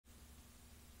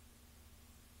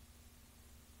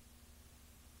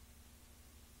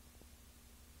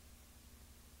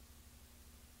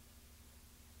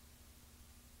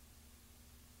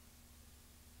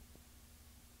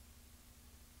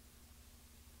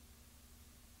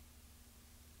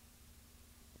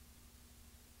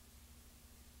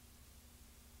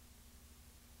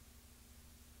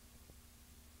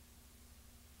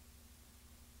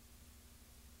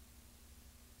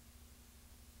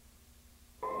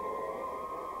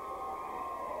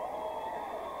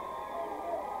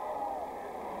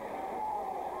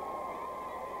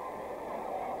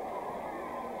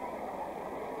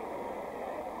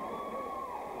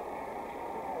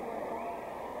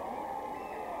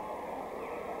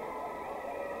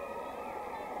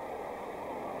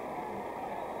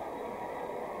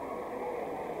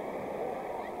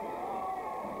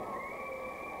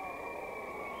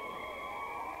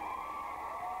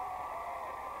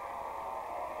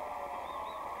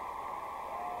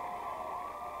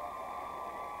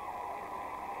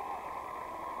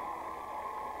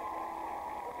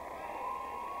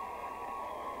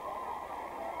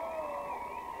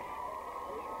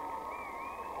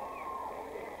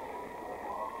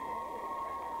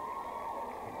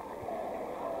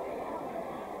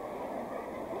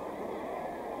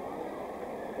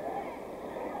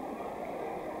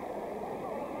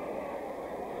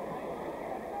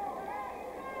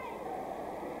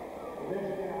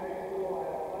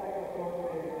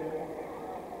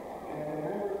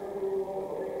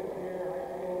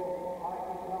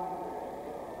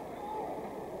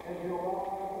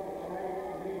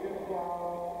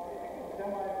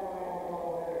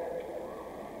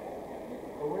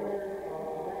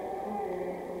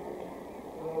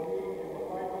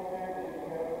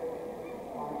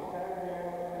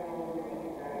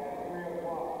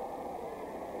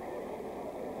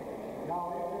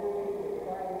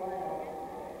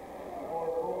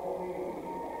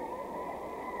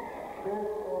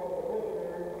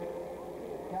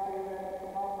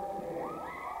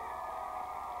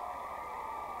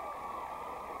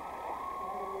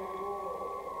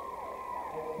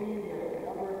senior,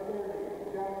 number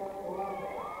 30, Jeff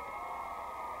Calumet.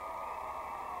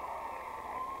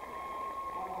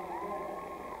 On the bench,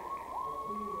 a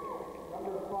senior,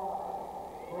 number 5,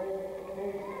 Greg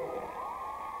Casey.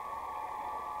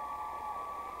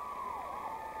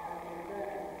 On the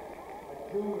bench, a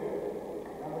junior,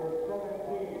 number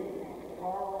 17,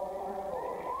 Carl Ironwood.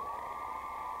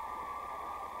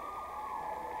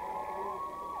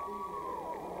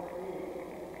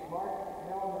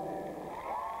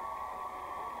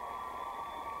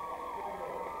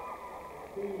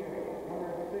 Senior,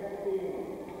 number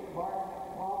 16, Mark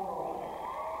Pomeroy.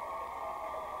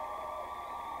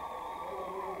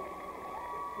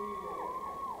 Senior,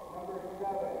 number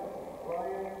 7,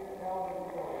 Brian Calvin.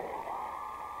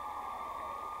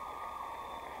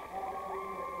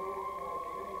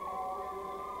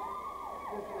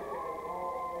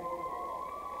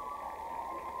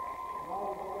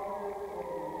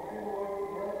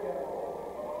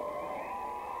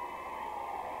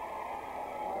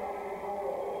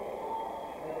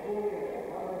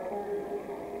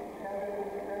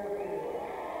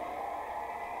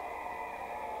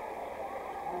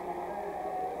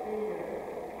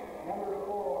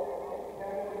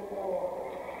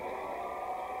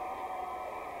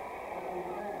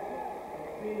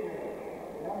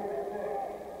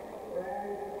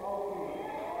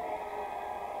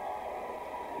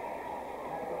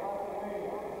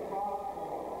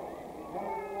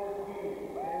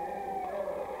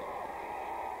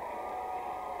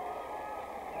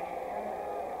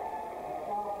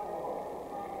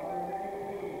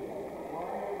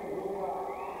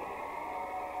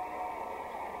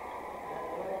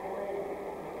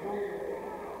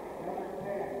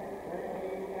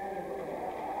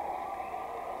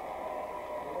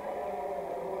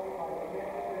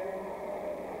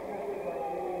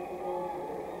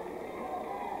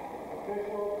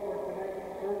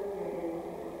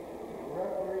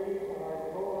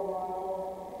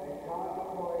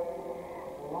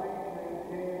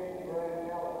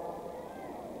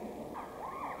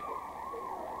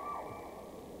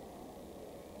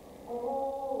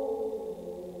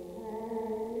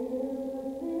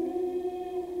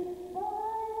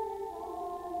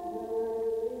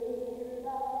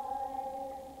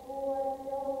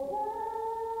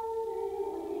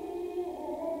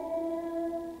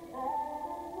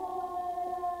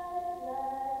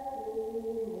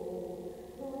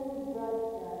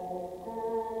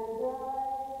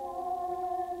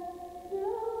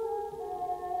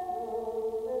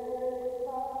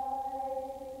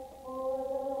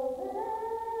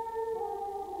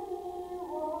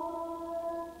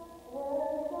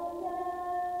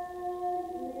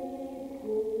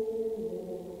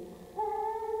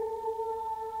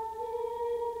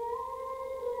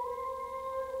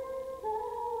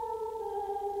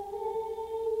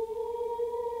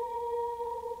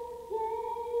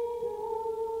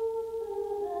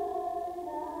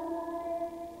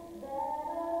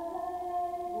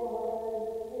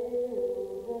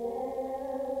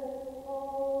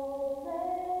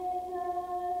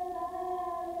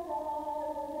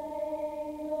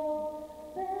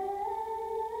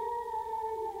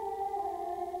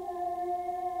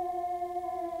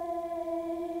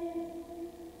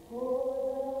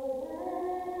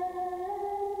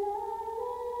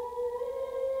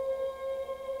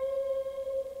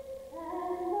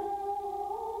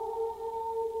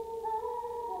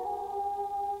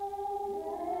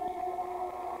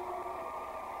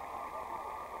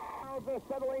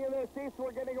 Settling in their seats,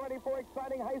 we're getting ready for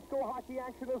exciting high school hockey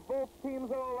action as both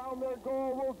teams are around their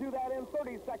goal. We'll do that in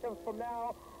 30 seconds from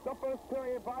now. The first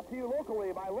period brought to you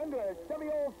locally by Linda's Chevy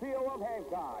Oldsmobile of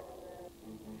Hancock.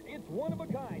 It's one of a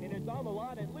kind, and it's on the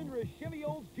lot at Linda's Chevy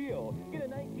Oldsmobile. Get a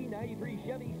 1993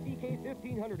 Chevy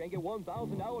CK1500 and get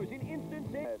 $1,000 in instant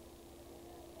savings.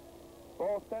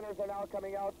 Both centers are now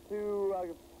coming out to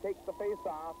take the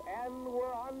face-off, and we're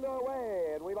on our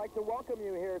way. And we'd like to welcome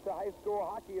you here to high school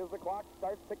hockey as the clock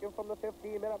starts ticking from the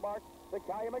 15-minute mark. The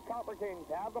Calumet Copper Kings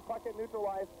have the puck at neutral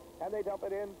ice, and they dump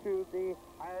it into the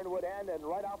Ironwood end. And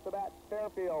right off the bat,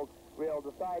 Fairfield will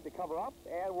decide to cover up,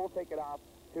 and we'll take it off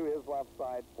to his left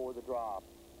side for the draw.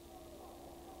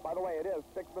 By the way, it is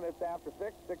 6 minutes after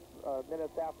 6, 6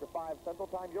 minutes after 5 Central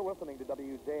Time. You're listening to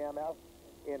WJMS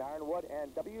in Ironwood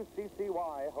and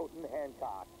WCCY Houghton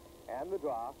Hancock. And the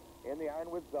draw in the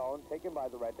Ironwood zone taken by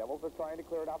the Red Devils. They're trying to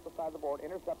clear it off the side of the board.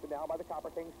 Intercepted now by the Copper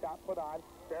Kings. Shot put on.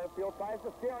 Fairfield tries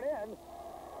to steer it in.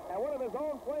 And one of his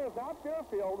own players, not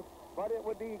Fairfield, but it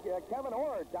would be Kevin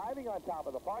Orr diving on top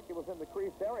of the puck. It was in the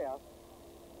crease area.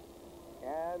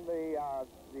 And the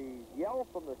yell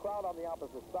from the crowd on the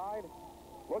opposite side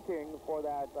looking for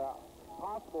that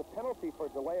possible penalty for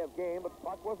delay of game, but the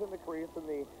puck was in the crease, and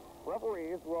the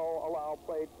referees will allow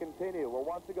play to continue. We'll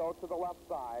want to go to the left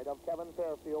side of Kevin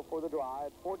Fairfield for the draw.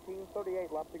 At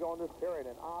 14:38 left to go in this period,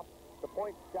 and off the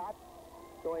point shot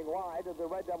going wide, and the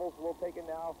Red Devils will take it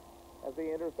now as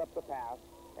they intercept the pass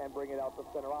and bring it out to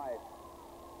center ice.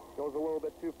 Goes a little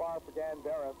bit too far for Dan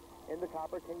Barrett in the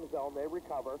Copper King zone. They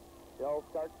recover. They'll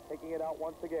start taking it out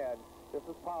once again. This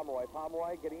is Pomeroy.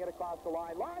 Pomeroy getting it across the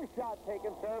line. Long shot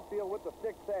taken. Fairfield with the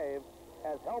stick save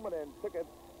as Helmanen took it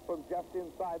from just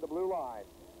inside the blue line.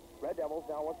 Red Devils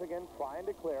now once again trying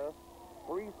to clear.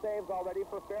 3 saves already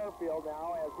for Fairfield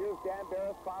now as here's Dan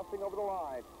Barrett crossing over the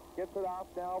line. Gets it off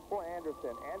now for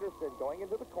Anderson. Anderson going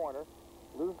into the corner.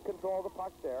 Loses control of the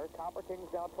puck there. Copper Kings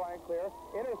now try and clear.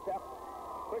 Intercept.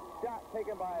 Quick shot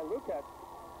taken by Lukas.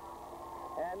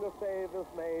 And the save is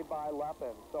made by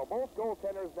Leppin. So both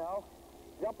goaltenders now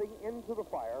jumping into the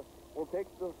fire. Will take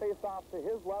the face-off to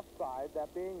his left side,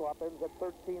 that being Leppin's at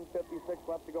 13:56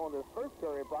 left to go in this first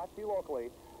period, brought to you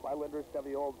locally by Linders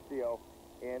Chevy Old Steel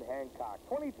in Hancock.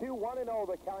 22-1-0,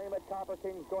 the Calumet Copper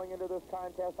Kings going into this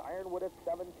contest. Ironwood at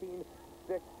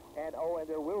 17-6-0, and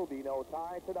there will be no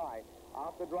tie tonight.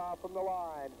 Off the draw from the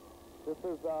line. This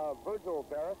is Virgil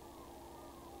Barrett.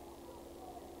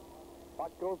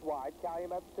 Puck goes wide.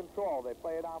 Calumet's control. They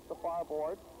play it off the far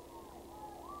board.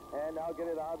 And now get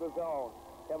it out of the zone.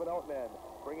 Kevin Oatman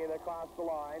bringing it across the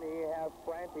line. He has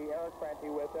Eric Franti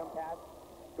with him. Pass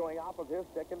going off of his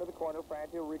stick into the corner.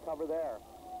 Franti will recover there.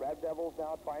 Red Devils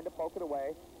now trying to poke it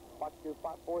away. Puck is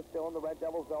spot 4 still in the Red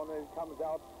Devil zone, and it comes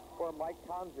out for Mike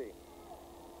Conzi.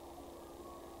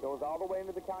 Goes all the way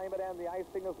into the Calumet end. The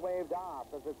icing is waved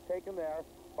off as it's taken there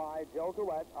by Joe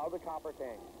Goulet of the Copper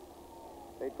Kings.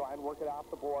 They try and work it off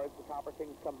the boards. The Copper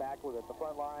Kings come back with it. The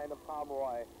front line of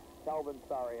Pomeroy,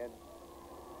 and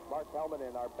Mark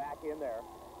Helmanen are back in there.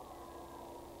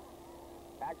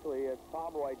 Actually, it's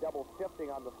Pomeroy double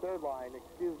shifting on the third line.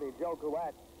 Joe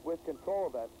Goulet with control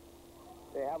of it.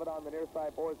 They have it on the near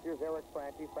side boards. Here's Eric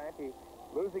Franti. Franti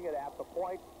losing it at the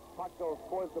point. Puck goes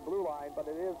towards the blue line, but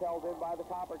it is held in by the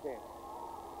Copper Kings.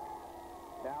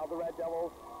 Now the Red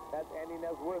Devils, that's Andy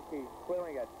Nesworski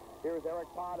clearing it. Here's Eric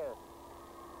Potter,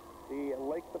 the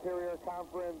Lake Superior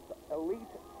Conference elite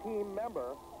team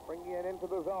member, bringing it into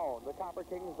the zone. The Copper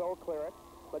Kings, though, clear it,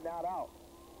 but not out.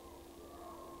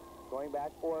 Going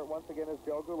back for it once again is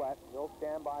Joe Goulet. He'll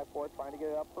stand by for it, trying to get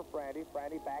it up for Franti.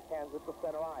 Franti backhands it to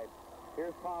center ice.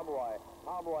 Here's Pomeroy.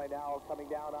 Pomeroy now coming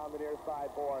down on the near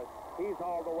side board. He's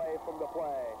hauled away from the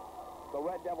play. The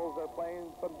Red Devils are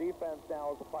playing some defense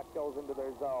now as the puck goes into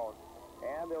their zone.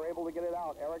 And they're able to get it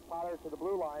out. Eric Potter to the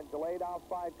blue line. Delayed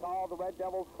offside call. The Red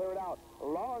Devils clear it out.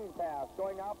 Long pass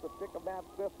going off the stick of Matt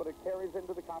Smith, but it carries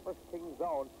into the Copper Kings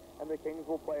zone, and the Kings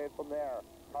will play it from there.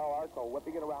 Carl Arco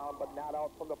whipping it around, but not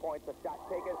out from the point. The shot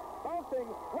taken. Bouncing.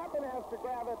 Leppin has to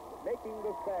grab it, making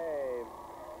the save.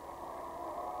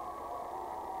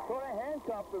 Sort of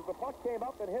handcuffed as the puck came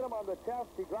up and hit him on the chest.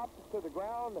 He dropped it to the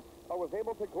ground, but was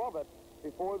able to glove it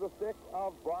before the stick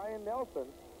of Brian Nelson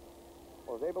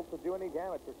was able to do any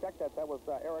damage. To check that was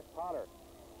Eric Potter.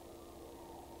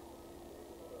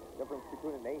 Difference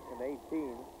between an 8 and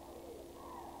 18.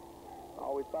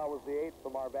 All we saw was the 8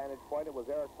 from our vantage point. It was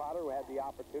Eric Potter who had the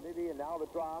opportunity, and now the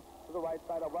draw to the right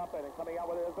side of Ruppin, and coming out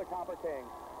with it is the Copper King.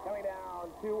 Coming down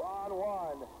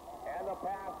 2-on-1, and the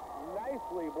pass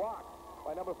nicely blocked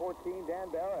by number 14,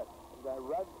 Dan Barrett. The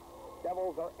Red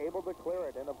Devils are able to clear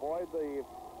it and avoid the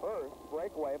first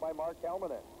breakaway by Mark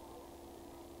Helmanen.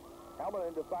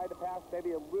 Helmanen decided to pass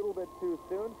maybe a little bit too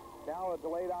soon. Now a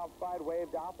delayed offside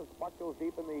waved off as the puck goes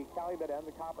deep in the Calumet end.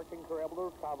 The Copper Kings are able to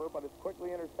recover, but it's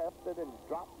quickly intercepted and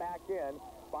dropped back in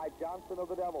by Johnson of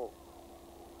the Devils.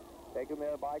 Taken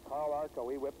there by Carl Arco.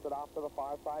 He whips it off to the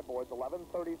far side boards.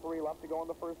 11:33 left to go in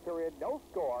the first period. No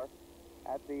score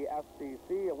at the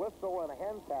FCC. A whistle and a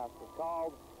hand pass is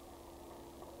called.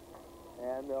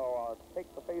 And they'll take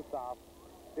the face-off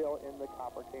still in the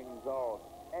Copper King zone.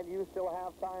 And you still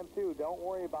have time, too. Don't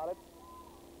worry about it.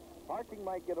 Parking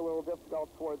might get a little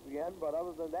difficult towards the end, but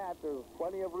other than that, there's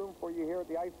plenty of room for you here at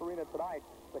the Ice Arena tonight.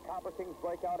 The Copper Kings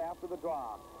break out after the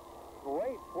draw.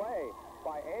 Great play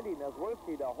by Andy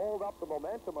Nesworski to hold up the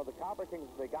momentum of the Copper Kings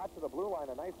as they got to the blue line.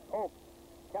 A nice poke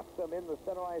kept them in the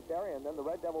center ice area, and then the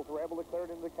Red Devils were able to clear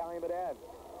it into the Calumet end.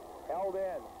 Held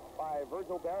in by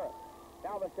Virgil Barrett.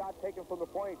 Now the shot taken from the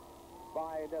point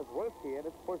by Nesworski, and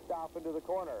it's pushed off into the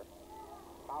corner.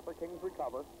 Copper Kings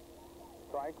recover.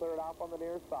 Try and clear it off on the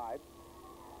near side.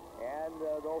 And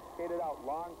they'll skate it out.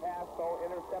 Long pass, though,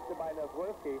 intercepted by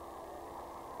Nesworski.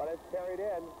 But it's carried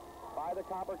in by the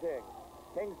Copper Kings.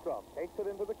 Kingstrom takes it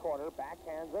into the corner,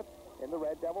 backhands it in the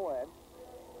Red Devil end.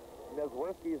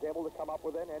 Nesworski is able to come up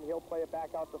with it, and he'll play it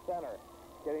back out to center.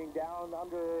 Getting down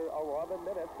under 11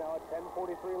 minutes now at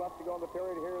 10:43 left to go in the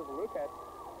period. Here's Lukic.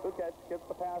 Lukic gets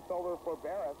the pass over for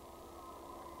Barris,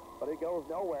 but it goes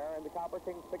nowhere, and the Copper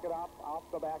Kings pick it up off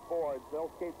the backboards.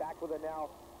 They'll skate back with it now.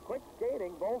 Quick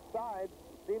skating, both sides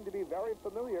seem to be very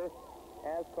familiar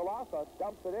as Kalasa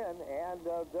dumps it in, and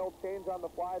they'll change on the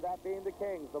fly, that being the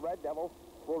Kings. The Red Devils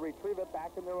will retrieve it back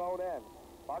in their own end.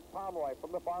 Mark Pomeroy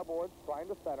from the far boards trying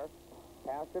to center.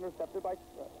 Pass intercepted by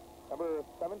number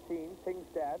 17,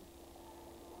 Kingstad.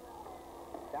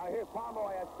 Now here's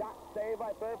Pomeroy, a shot save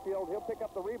by Fairfield. He'll pick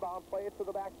up the rebound, play it to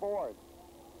the backboard.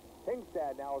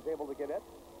 Kingstad now is able to get it.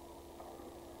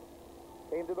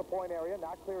 Came to the point area,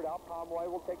 not cleared out.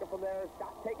 Pomeroy will take it from there.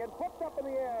 Shot taken, flipped up in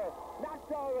the air. Knocked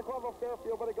out of the glove of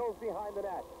Fairfield, but it goes behind the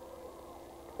net.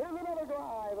 Here's another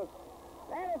drive.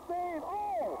 And a save.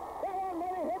 Oh! That one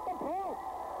might have hit the post.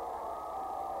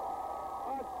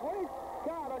 A great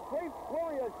shot, a great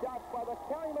flurry of shots by the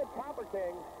Calumet Copper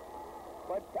Kings.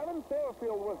 But Kevin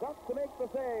Fairfield was up to make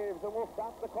the saves, and we'll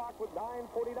stop the clock with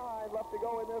 9:49 left to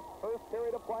go in this first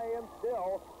period of play, and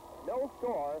still no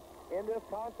score in this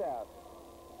contest.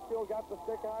 Still got the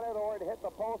stick on it, or it hit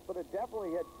the post, but it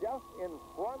definitely hit just in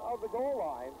front of the goal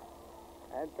line,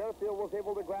 and Fairfield was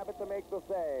able to grab it to make the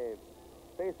save.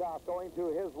 Face-off going to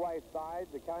his right side.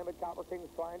 The Calumet Copper Kings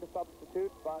trying to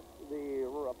substitute, but the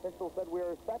official said we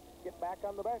are set. Get back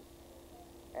on the bench.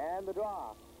 And the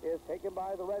draw is taken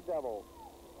by the Red Devils.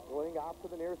 Going off to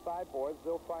the near side boards.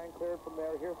 They'll try and clear it from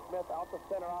there. Here's Smith out to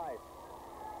center ice.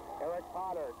 Eric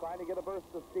Potter trying to get a burst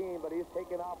of steam, but he's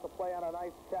taken off the play on a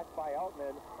nice check by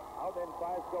Outman. Outman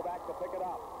tries to go back to pick it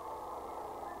up.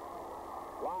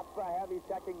 Lots of heavy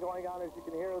checking going on, as you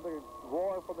can hear the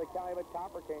roar from the Calumet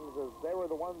Copper Kings, as they were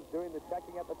the ones doing the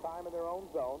checking at the time in their own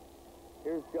zone.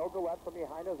 Here's Joe Gillette from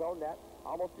behind his own net,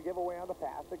 almost a giveaway on the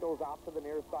pass. It goes off to the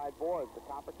near side boards. The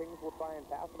Copper Kings will try and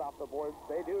pass it off the boards.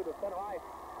 They do to center ice,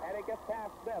 and it gets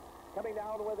past Smith. Coming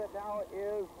down with it now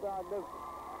is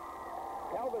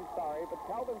Calvin Starry, but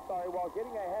Calvin Starry, while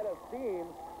getting ahead of steam,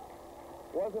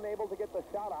 wasn't able to get the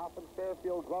shot off, and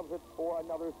Fairfield gloves it for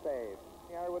another save.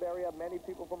 In the Ironwood area, many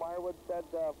people from Ironwood said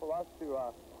for us to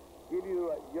give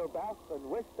you your best and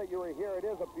wish that you were here. It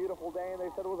is a beautiful day, and they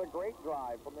said it was a great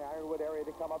drive from the Ironwood area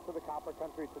to come up to the Copper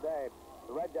Country today.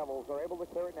 The Red Devils are able to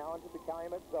clear it now into the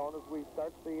Calumet zone as we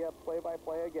start the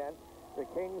play-by-play again. The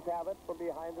Kings have it from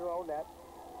behind their own net.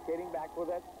 Skating back with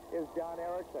it is John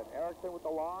Erickson. Erickson with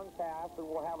the long pass, and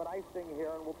we'll have an icing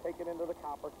here, and we'll take it into the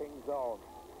Copper King zone.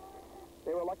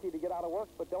 They were lucky to get out of work,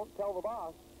 but don't tell the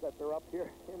boss that they're up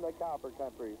here in the Copper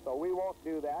Country. So we won't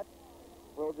do that.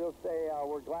 We'll just say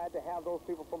we're glad to have those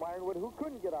people from Ironwood who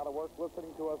couldn't get out of work listening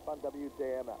to us on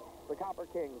WJMS. The Copper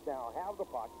Kings now have the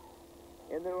puck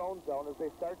in their own zone as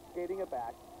they start skating it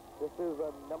back. This is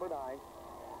number 9.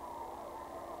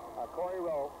 Corey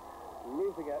Rowe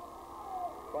losing it,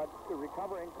 but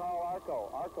recovering Carl Arco.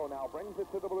 Arco now brings it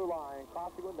to the blue line,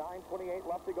 crossing with 9:28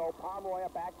 left to go. Pomeroy, a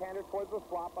backhander towards the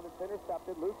slot, but it's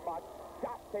intercepted. Loose puck,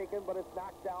 shot taken, but it's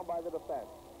knocked down by the defense.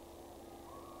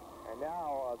 And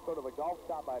now sort of a golf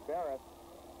shot by Barris.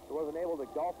 He wasn't able to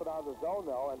golf it out of the zone,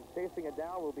 though, and chasing it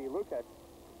down will be Lukic.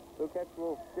 Lukic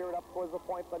will steer it up towards the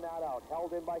point, but not out.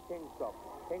 Held in by Kingstrom.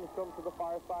 Kingstrom to the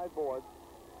far side boards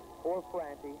for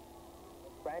Franti.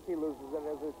 Franti loses it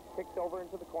as it's kicked over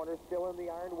into the corner, still in the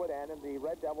Ironwood end, and the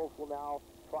Red Devils will now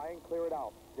try and clear it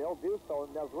out. They'll do so,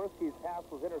 and Nesworski's pass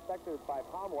was intersected by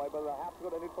Pomeroy, but they'll have to go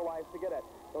to neutral ice to get it.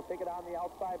 They'll take it on the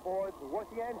outside boards,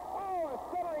 working in. Oh, a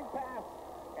centering pass!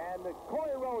 And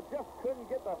Corey Rowe just couldn't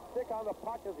get the stick on the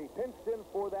puck as he pinched in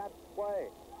for that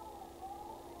play.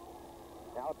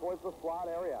 Now towards the slot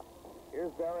area.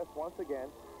 Here's Barris once again.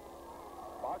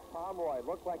 Mark Pomeroy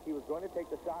looked like he was going to take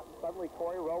the shot, and suddenly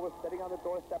Corey Rowe was sitting on the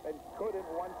doorstep and couldn't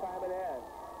one time it in.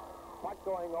 Puck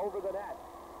going over the net.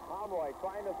 Pomeroy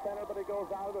trying to center, but it goes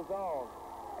out of the zone.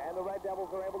 And the Red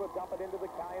Devils are able to dump it into the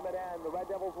Calumet end. The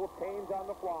Red Devils will change on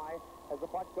the fly as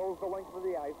the puck goes the length of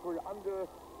the ice. We're under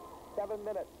 7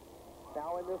 minutes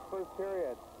now in this first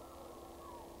period.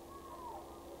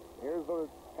 Here's the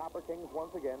Copper Kings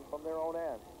once again from their own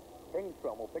end.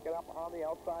 Kingstrom will pick it up on the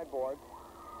outside board.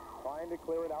 Trying to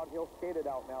clear it out. He'll skate it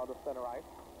out now to center ice.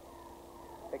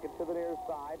 Take it to the near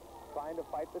side. Trying to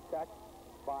fight the check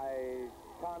by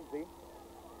Conzi.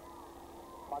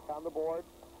 Puck on the board.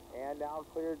 And now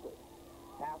cleared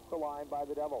past the line by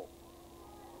the Devils.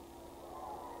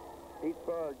 Pete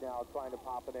Berg now trying to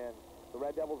pop it in. The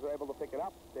Red Devils are able to pick it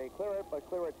up. They clear it, but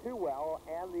clear it too well.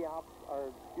 And the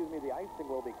icing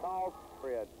will be called.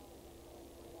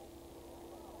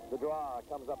 The draw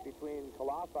comes up between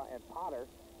Kalasa and Potter.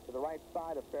 to the right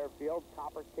side of Fairfield.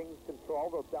 Copper Kings control.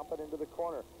 They'll dump it into the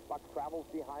corner. Puck travels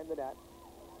behind the net.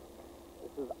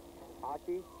 This is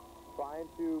Aki trying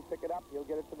to pick it up. He'll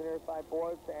get it to the near side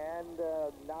boards, and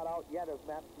not out yet as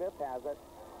Matt Smith has it.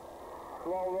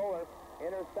 Slow roller,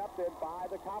 intercepted by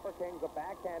the Copper Kings. A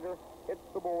backhander hits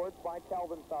the boards by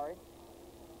Kelvin Sari.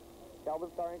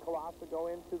 Kelvin Sari and Colossa go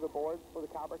into the boards for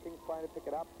the Copper Kings trying to pick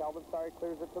it up. Kelvin Sari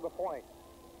clears it to the point.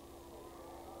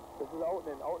 This is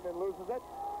Oatman. Oatman loses it.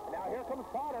 And now here comes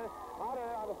Potter. Potter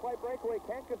on a slight breakaway.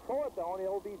 Can't control it, though, and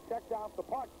he'll be checked off the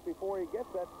puck before he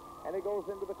gets it, and it goes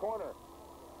into the corner.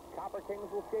 Copper Kings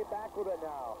will skate back with it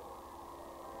now.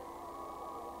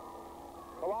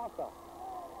 Colossa.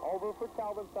 Over for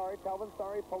Kelvin Sari. Kelvin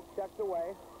Sari poke checked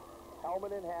away.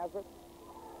 Helmanen has it.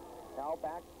 Now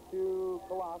back to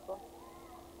Colossa.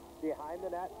 Behind the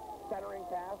net. Centering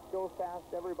pass. Goes past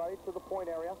everybody to the point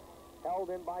area. Held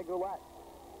in by Goulet.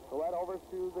 Goulet over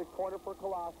to the corner for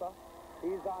Colossa.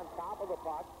 He's on top of the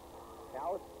puck.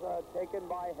 Now it's taken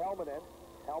by Helmanen.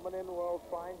 Helmanen will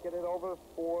try and get it over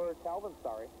for Kelvin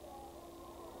Sari.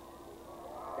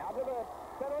 Now to the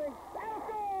centering.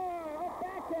 A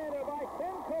backhander by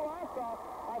Tim Colossa.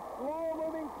 A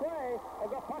slow-moving play as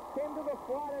the puck came to the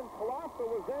slot, and Colossa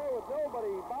was there with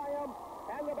nobody by him.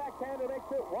 And the backhander makes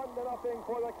it 1-0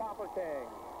 for the Copper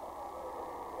Kings.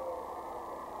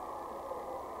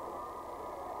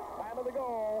 Time of the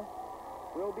goal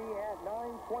will be at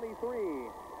 9:23.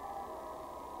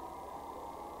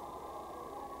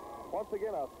 Once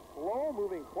again, a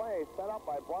slow-moving play set up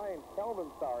by Brian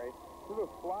Kelvin Sari to the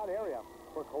slot area,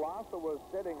 where Colossa was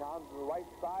sitting on the right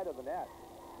side of the net.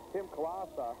 Tim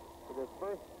Colossa with his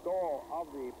first goal of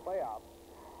the playoffs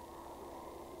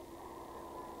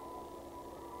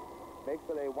makes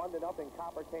it a 1-0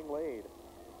 Copper King lead.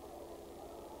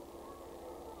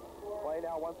 Play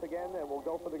now once again, and we'll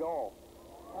go for the goal.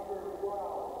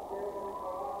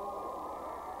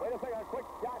 Wait a second, a quick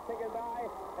shot taken by,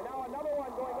 and now another one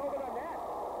going over the net.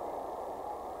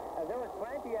 As Eric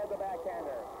Franke had the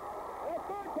backhander. And a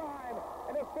third time,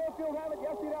 and does Fairfield have it?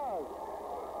 Yes, he does.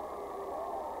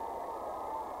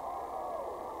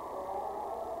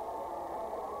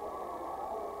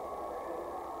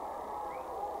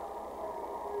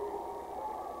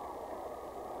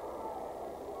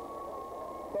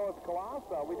 So it's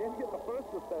Colossa. We didn't get the first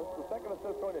assist. The second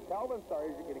assist going to Kelvin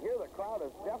Sari. As you can hear, the crowd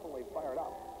is definitely fired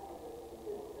up.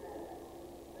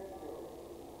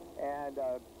 And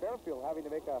Fairfield having to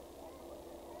make a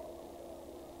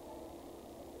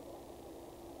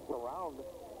around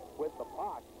with the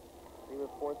puck. He was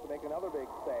forced to make another big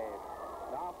save.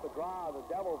 And off the draw, the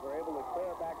Devils are able to clear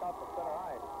it back up to center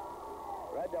ice.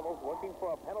 Red Devils looking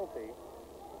for a penalty.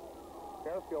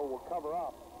 Fairfield will cover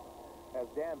up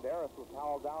as Dan Barris was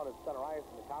howled down at center ice,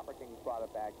 and the Copper Kings brought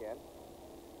it back in.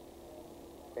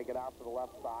 Take it out to the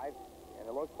left side, and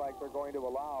it looks like they're going to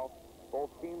allow both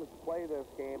teams to play this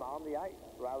game on the ice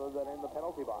rather than in the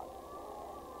penalty box.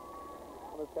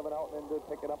 Is coming out and to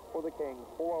pick it up for the Kings.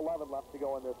 4:11 left to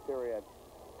go in this period.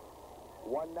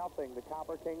 1-0. The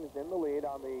Copper Kings in the lead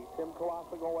on the Tim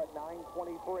Colossa goal at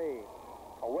 9:23.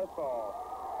 A whistle.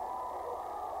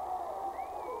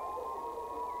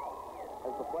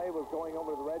 As the play was going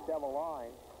over the Red Devil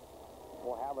line,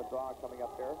 we'll have a draw coming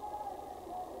up here.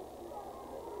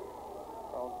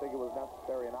 I don't think it was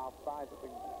necessary an offside. I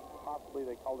think possibly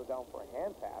they called it down for a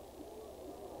hand pass.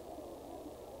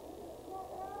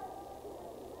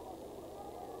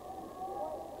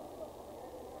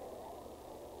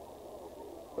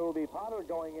 So it will be Potter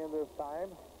going in this time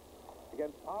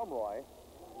against Pomeroy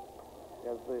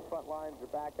as the front lines are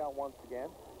back out once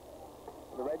again.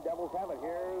 The Red Devils have it.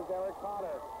 Here's Eric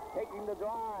Potter taking the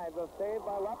drive. The save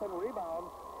by Leppin.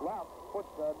 Rebound. Left. Puts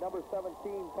number 17,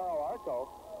 Carl Arco,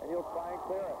 and he'll try and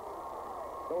clear it.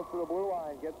 Goes to the blue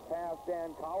line. Gets past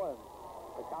Dan Collins.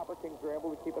 The Copper Kings are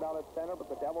able to keep it out at center,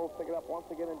 but the Devils pick it up once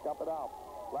again and dump it out.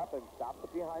 Leppin stops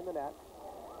it behind the net.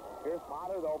 Here's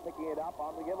Potter, though, picking it up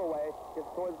on the giveaway. Gets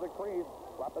towards the crease.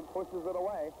 Leppin pushes it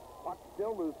away. Puck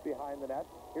still loose behind the net.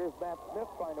 Here's Matt Smith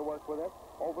trying to work with it.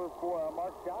 Over for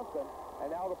Mark Johnson. And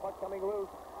now the puck coming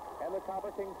loose. And the Copper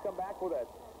Kings come back with it.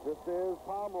 This is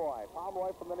Pomeroy.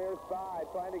 Pomeroy from the near side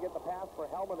trying to get the pass for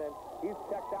Helmanen. He's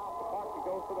checked out. The puck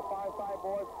goes to the far side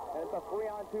board. And it's a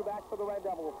 3-on-2 back for the Red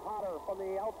Devils. Potter from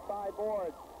the outside board.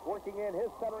 Working in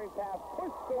his centering pass.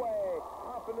 Pushed away.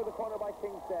 Off into the corner by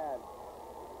Kingstrom,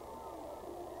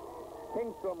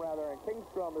 and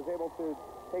Kingstrom is able to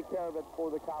take care of it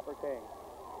for the Copper Kings.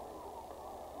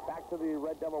 Back to the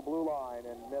Red Devil blue line,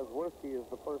 and Nesworski is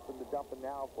the person to dump it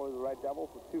now for the Red Devils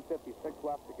with 2:56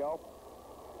 left to go.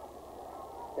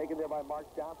 Taken there by Mark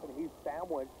Johnson. He's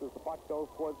sandwiched as the puck goes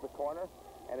towards the corner,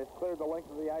 and it's cleared the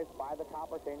length of the ice by the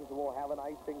Copper Kings, and will have an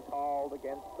icing called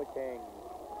against the Kings.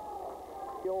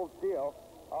 Skilled steal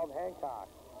of Hancock.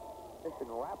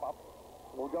 Instant wrap-up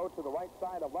will go to the right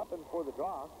side of Leppin for the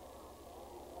draw.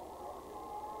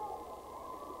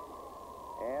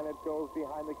 And it goes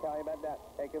behind the Calumet net,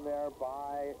 taken there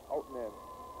by Oatman.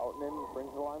 Oatman brings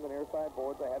it along the near side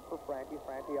boards ahead for Frankie.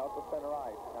 Frankie out to center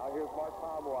ice. Now here's Mark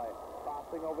Pomeroy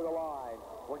crossing over the line,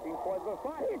 working towards the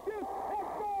side. He shoots and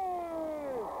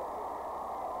scores!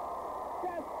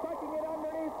 Just sucking it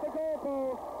underneath the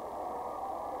goalpost.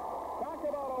 Talk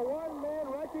about a one-man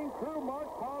wrecking crew. Mark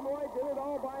Pomeroy did it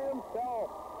all by himself.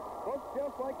 Looked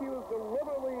just like he was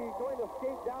deliberately going to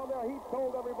skate down there. He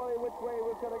told everybody which way he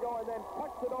was going to go and then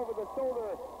tucks it over the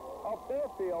shoulder of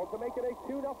Fairfield to make it a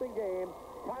 2-0 game.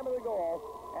 Time of the goal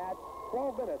at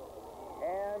 12 minutes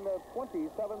and 27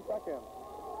 seconds.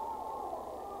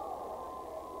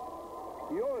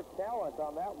 Pure talent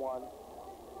on that one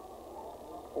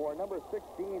for number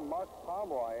 16, Mark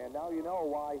Pomeroy. And now you know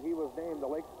why he was named the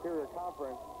Lake Superior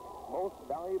Conference Most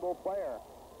Valuable Player.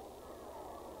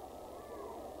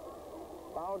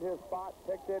 Found his spot,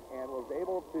 picked it, and was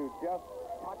able to just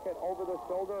tuck it over the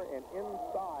shoulder and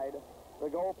inside the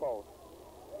goalpost.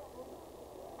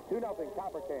 2-0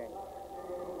 Copper King.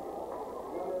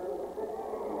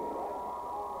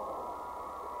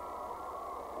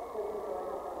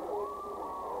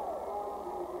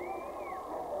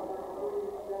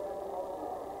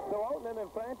 So Oatman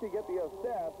and Franchi get the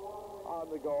assist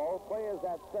on the goal. Play is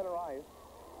at center ice.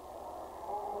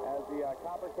 As the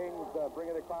Copper Kings bring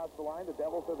it across the line, the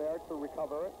Devils are there to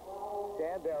recover it.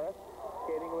 Dan Barris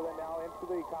skating with it now into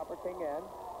the Copper King end.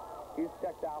 He's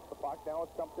checked off the puck. Now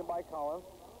it's dumped in by Collins.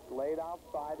 Laid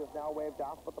outside, is now waved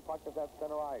off, but the puck is at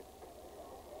center ice.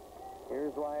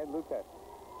 Here's Ryan Lukic.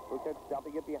 Lukic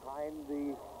dumping it behind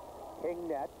the King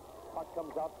net. Puck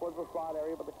comes out towards the slot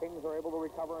area, but the Kings are able to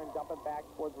recover and dump it back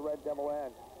towards the Red Devil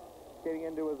end. Getting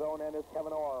into his own end is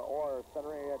Kevin Orr. Orr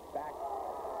centering it back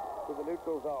to the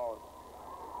neutral zone.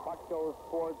 Puck goes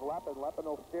towards Leppin. Leppin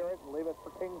will steer it and leave it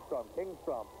for Kingstrom.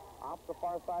 Kingstrom off the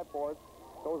far side boards,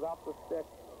 goes off the stick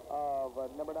of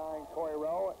number 9, Corey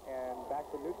Rowe, and back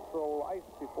to neutral ice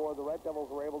before the Red Devils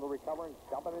were able to recover and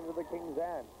dump it into the Kings'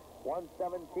 end.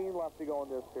 1:17 left to go in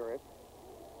this period.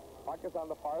 Puck is on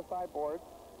the far side boards.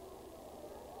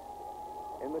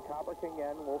 In the Copper King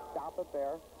end, we'll stop it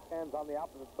there. Hands on the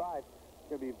opposite side. It's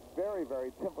going to be very, very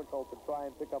difficult to try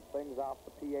and pick up things off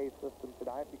the PA system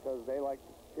tonight because they like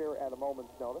to cheer at a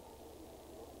moment's notice.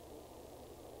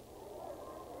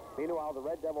 Meanwhile, the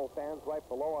Red Devil fans right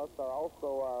below us are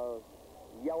also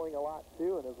yelling a lot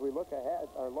too, and as we look ahead,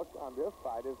 or look on this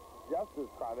side, it's just as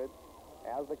crowded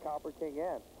as the Copper King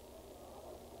end.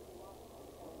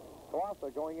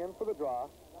 Kalasa going in for the draw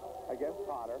against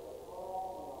Potter.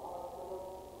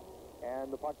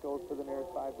 And the puck goes to the near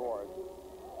side boards.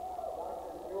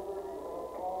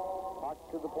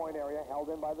 Puck to the point area, held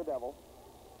in by the Devils.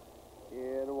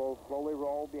 It will slowly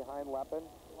roll behind Leppin.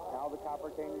 Now the Copper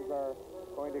Kings are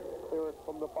going to clear it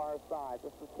from the far side.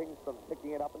 This is Kingstrom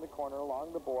picking it up in the corner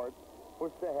along the boards.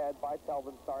 Pushed ahead by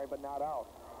Telvin, but not out.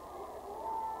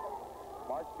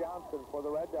 Mark Johnson for the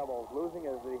Red Devils, losing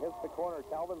as he hits the corner.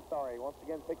 Telvin, once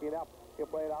again picking it up. He'll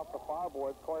play it off the far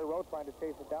boards. Corey Rowe trying to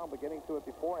chase it down, but getting to it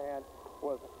beforehand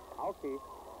was Alki.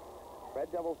 Red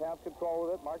Devils have control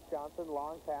of it. Mark Johnson,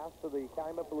 long pass to the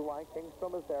Calumet blue line.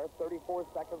 Kingstrom is there. 34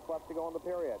 seconds left to go in the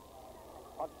period.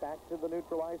 Puck back to the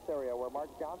neutral ice area where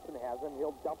Mark Johnson has him.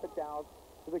 He'll dump it down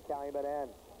to the Calumet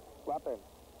end. Leppin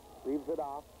leaves it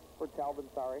off for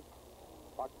Telvin,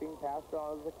 Puck being passed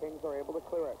on as the Kings are able to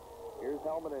clear it. Here's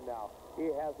Helmanen now. He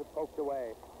has it poked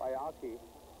away by Alki,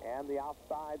 and the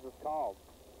offsides is called.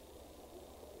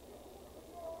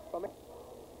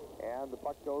 And the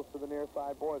puck goes to the near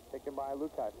side boards, taken by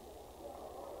Lukic.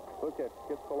 Lukic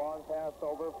gets the long pass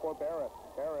over for Barris.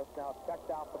 Barris now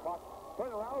checked out the puck. Turn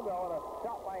around, though, and a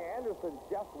shot by Anderson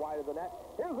just wide of the net.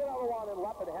 Here's another one, and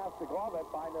Leppin has to glove it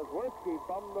by Nazwirsky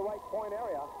from the right point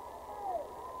area.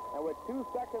 And with 2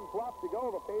 seconds left to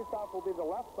go, the faceoff will be the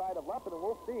left side of Leppin, and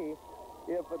we'll see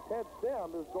if Ted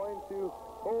Sim is going to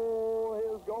pull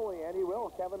his goalie, and he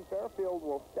will. Kevin Fairfield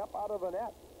will step out of the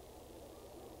net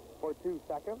for 2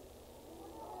 seconds.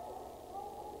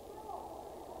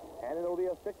 And it'll be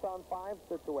a 6-on-5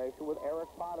 situation with Eric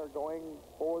Potter going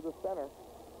for the center.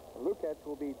 Lukic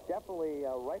will be definitely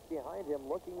right behind him,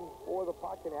 looking for the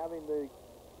puck and having the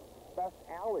best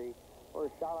alley for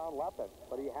a shot on Leppin.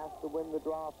 But he has to win the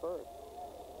draw first.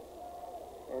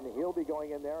 And he'll be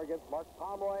going in there against Mark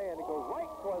Pomeroy, and it goes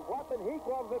right towards Leppin. He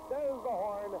gloves it. There's the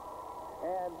horn.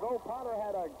 And though Potter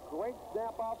had a great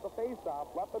snap off the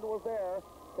faceoff, Leppin was there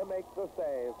to make the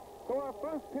save. So our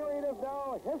first period is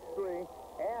now history,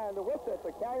 and with it,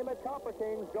 the Calumet Copper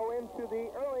Kings go into the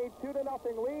early 2-0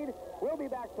 lead. We'll be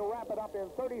back to wrap it up in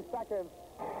 30 seconds.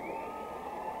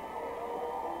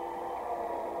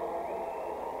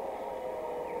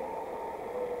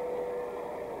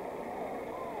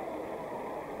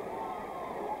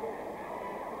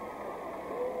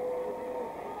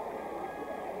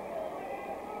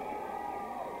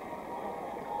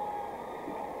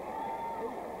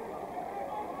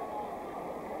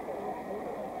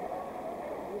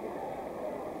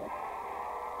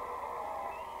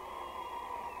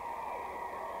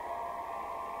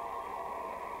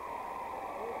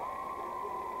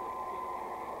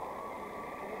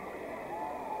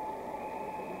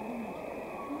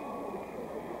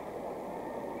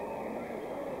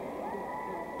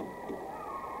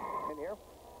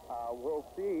 We'll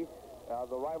see.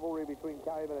 The rivalry between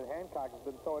Calumet and Hancock has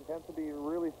been so intense to be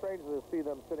really strange to see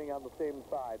them sitting on the same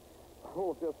side.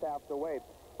 We'll just have to wait.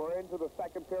 We're into the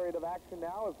second period of action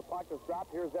now as the puck is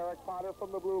dropped. Here's Eric Potter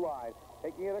from the blue line,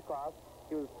 taking it across.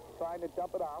 He was trying to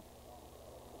dump it off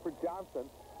for Johnson.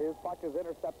 His puck is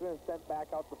intercepted and sent back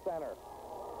out the center.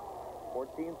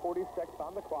 14:46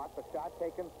 on the clock. The shot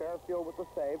taken. Fairfield with the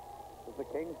save as the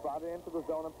Kings brought it into the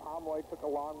zone, and Pomeroy took a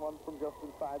long one from just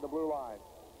inside the blue line.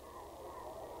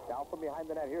 Now from behind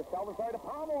the net, here's Calvin Sorry to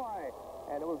Pomeroy,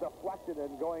 and it was deflected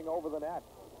and going over the net.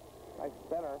 Nice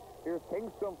center. Here's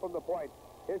Kingstrom from the point.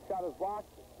 His shot is blocked,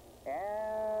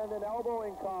 and an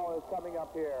elbowing call is coming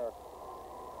up here.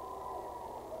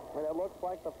 And it looks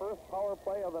like the first power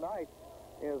play of the night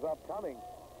is upcoming,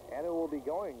 and it will be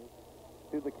going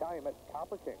to the Calumet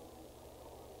Copper Kings.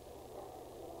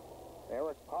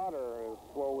 Eric Potter is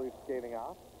slowly skating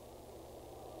off.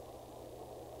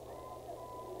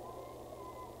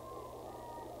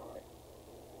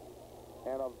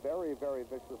 And a very, very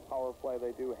vicious power play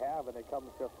they do have, and it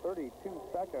comes just 32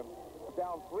 seconds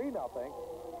down 3-0.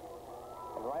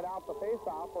 And right out the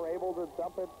face-off, we're able to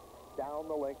dump it down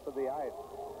the length of the ice.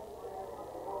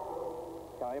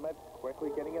 Calumet quickly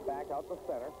getting it back out the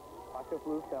center. Puck is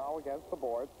loose now against the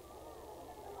boards.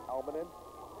 Almanen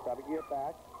trying to get it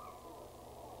back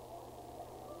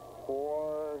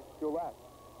for Gillette.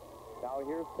 Now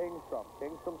here's Kingstrom.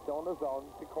 Kingstrom still in the zone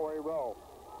to Corey Rowe.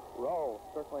 Rowe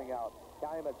circling out.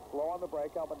 Calumet slow on the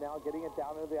breakout, but now getting it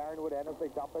down into the Ironwood end as they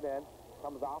dump it in.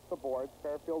 Comes off the boards.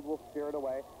 Fairfield will steer it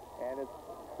away, and it's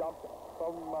dumped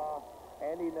from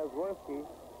Andy Nesworski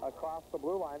across the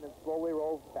blue line and slowly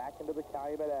rolls back into the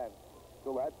Calumet end.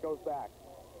 Gillette goes back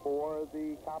for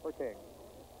the Copper Kings.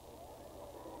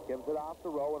 Gives it off to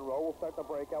Rowe, and Rowe will start the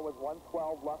breakout with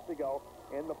 1:12 left to go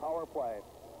in the power play.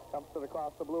 Dumps it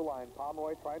across the blue line.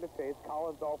 Pomeroy trying to chase.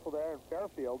 Collins also there, and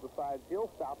Fairfield decides he'll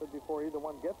stop it before either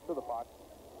one gets to the puck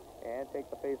and take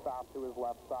the face-off to his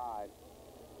left side.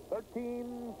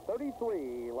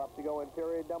 13:33 left to go in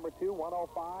period number 2.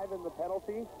 1:05 in the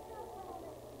penalty.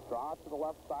 Draw to the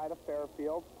left side of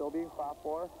Fairfield, still being fought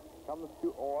for. Comes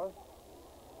to Orr.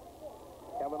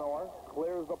 Kevin Orr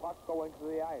clears the puck the length of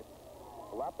the ice.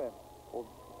 Leppin will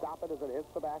stop it as it hits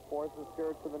the backboards and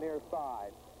steer it to the near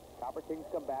side. Copper Kings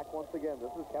come back once again.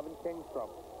 This is Kevin Kingstrom.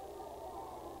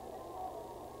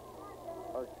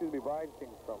 Or, excuse me, Brian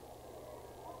Kingstrom.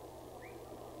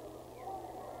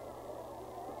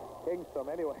 Kingstrom,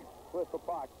 anyway, with the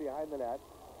puck behind the net.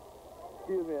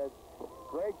 Excuse me,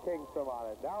 Greg Kingstrom on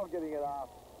it. Now getting it off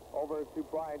over to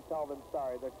Brian Calvin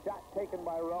Sorry. The shot taken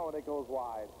by Rowe, and it goes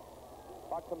wide.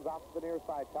 Puck comes off to the near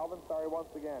side. Calvin Sorry once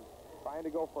again trying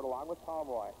to go for it along with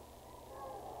Pomeroy.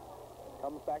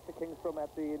 Comes back to Kingstrom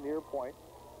at the near point.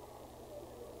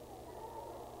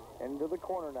 Into the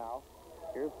corner now.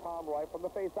 Here's Pomeroy from the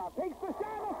face-off. Takes the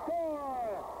shot and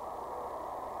score!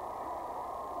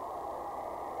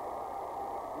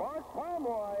 Mark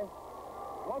Pomeroy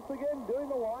once again doing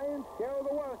the lion's share of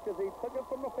the work as he took it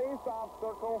from the face-off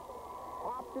circle,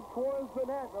 popped it towards the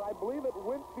net, and I believe it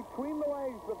went between the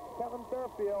legs of Kevin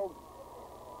Fairfield.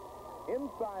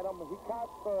 Inside him, he caught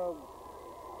the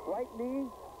right knee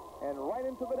and right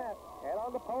into the net. And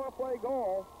on the power play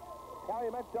goal,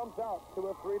 Calumet jumps out to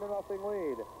a 3-0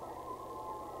 lead.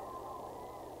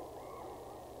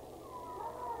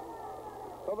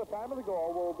 So the time of the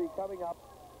goal will be coming up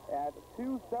at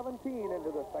 2:17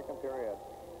 into the second period.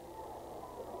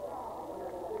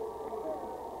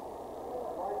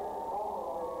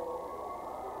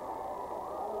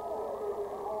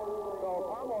 So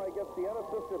Pomeroy gets the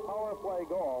unassisted power play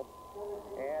goal,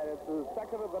 and it's the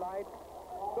second of the night,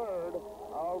 third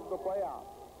of the playoff.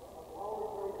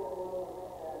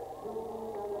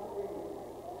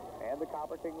 And the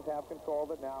Copper Kings have control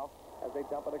of it now as they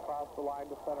dump it across the line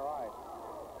to center ice.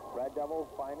 Red Devils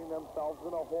finding themselves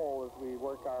in a hole as we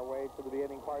work our way to the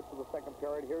beginning parts of the second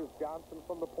period. Here's Johnson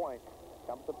from the point.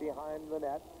 Comes up behind the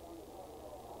net.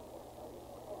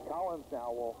 Collins now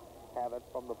will have it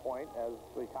from the point as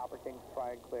the Copper Kings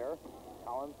try and clear.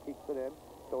 Collins keeps it in.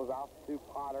 Goes off to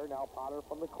Potter. Now Potter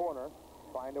from the corner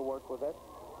trying to work with it.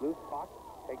 Loose puck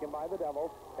taken by the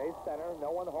Devils. Face center.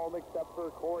 No one home except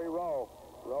for Corey Rowe.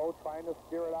 Rowe trying to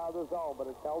steer it out of the zone, but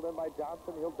it's held in by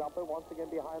Johnson. He'll dump it once again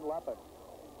behind Leppin.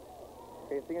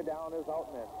 Chasing it down is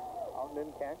Outman.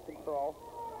 Outman can't control.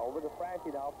 Over to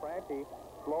Franti now. Franti,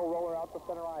 slow roller out to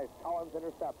center ice. Collins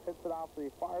intercepts, hits it off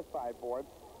the far side board,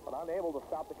 but unable to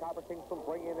stop the Copper Kings from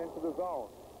bringing it into the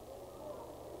zone.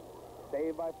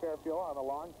 Saved by Fairfield on a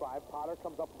long drive. Potter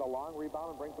comes up with a long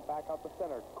rebound and brings it back out to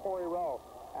center. Corey Rowe,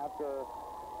 after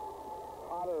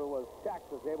Potter was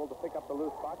checked, was able to pick up the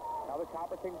loose puck. Now the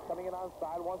Copper Kings coming in on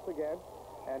side once again.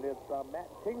 And it's Matt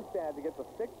Kingstad to get the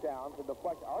stick down to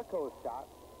deflect Arco's shot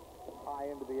high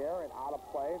into the air and out of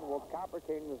play. And the Copper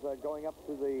Kings going up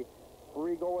to the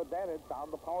 3-goal advantage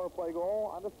on the power play goal,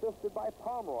 unassisted by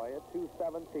Pomeroy at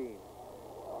 2:17.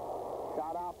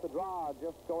 Shot off the draw,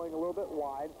 just going a little bit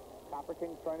wide. Copper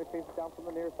Kings trying to chase it down from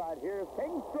the near side. Here's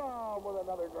Kingstrom with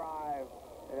another drive.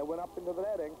 And it went up into the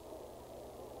netting.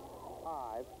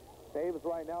 5 saves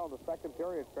right now in the second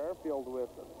period. Fairfield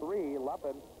with 3.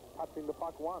 Leppin touching the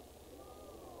puck once.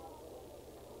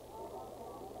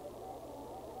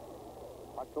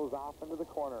 Puck goes off into the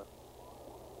corner.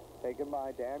 Taken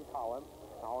by Dan Collins.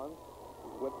 Collins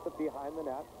whips it behind the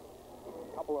net.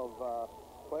 A couple of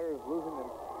players losing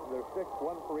their sticks,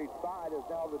 one for each side, as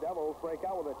now the Devils break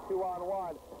out with a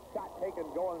 2-on-1. Shot taken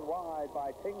going wide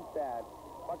by Kingstad.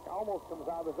 Puck almost comes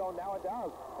out of the zone. Now it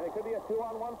does. And it could be a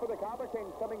 2-on-1 for the Copper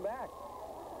Kings coming back.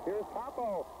 Here's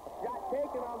Capo. A shot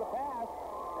taken on the pass.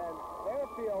 And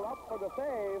Fairfield up for the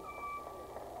save.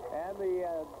 And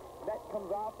the net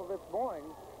comes off of its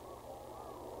moorings.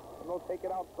 And they'll take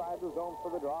it outside the zone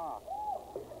for the draw.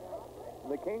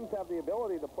 The Kings have the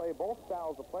ability to play both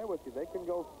styles of play with you. They can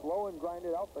go slow and grind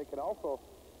it out. They can also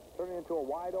turn it into a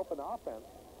wide-open offense.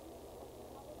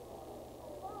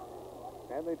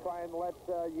 And they try and let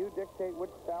you dictate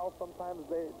which style sometimes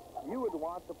you would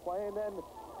want to play and then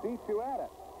beat you at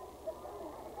it.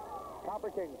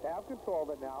 Copper Kings have control of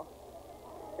it now.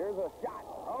 Here's a shot.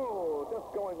 Oh, just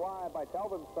going wide by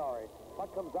Telvin, sorry.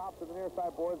 Puck comes off to the near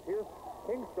side boards. Here's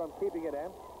Kingstrom keeping it in.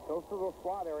 Goes to the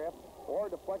slot area. Or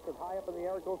deflected high up in the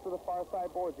air. Goes to the far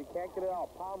side boards. He can't get it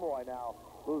out. Pomeroy now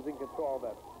losing control of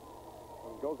it.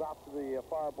 And goes off to the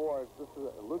far boards. This is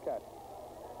Lukat.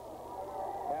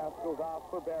 Pass goes off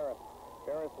for Barrett.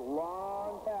 Barrett's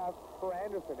long pass for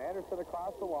Anderson. Anderson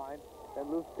across the line.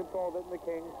 Then loses control of it, and the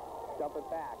Kings dump it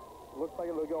back. Looks like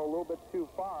it'll go a little bit too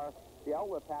far. The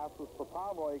outlet pass was for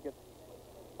Pomeroy. He gets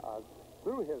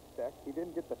through his stick. He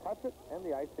didn't get to touch it, and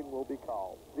the icing will be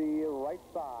called. The right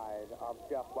side of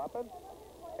Jeff Leppin.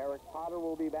 Eric Potter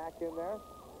will be back in there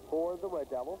for the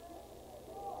Red Devils.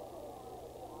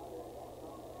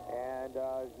 And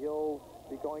he'll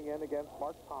be going in against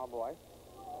Mark Pomeroy.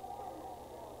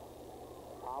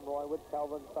 Pomeroy with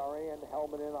Kelvin Surrey and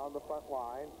Hellman in on the front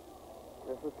line.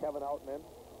 This is Kevin Outman.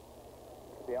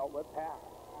 The outlet pass.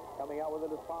 Coming out with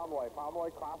it is Pomeroy.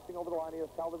 Pomeroy crossing over the line. He has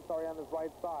Kelvin Surrey on his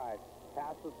right side.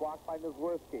 Pass is blocked by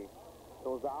Nizwerski.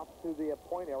 Goes off to the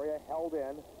point area, held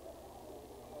in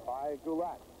by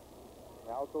Goulet.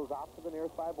 Now it goes off to the near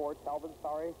side board. Kelvin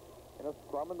Surrey in a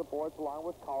scrum in the boards along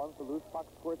with Collins. The loose puck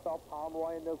squirts out.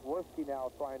 Pomeroy and Nizwerski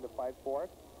now trying to fight for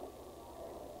it.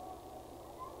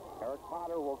 Eric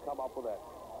Potter will come up with it.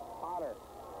 Potter.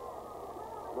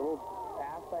 Little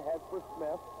pass ahead for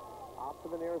Smith. Off to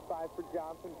the near side for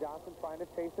Johnson. Johnson trying to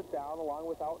chase it down along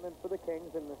with Outman for the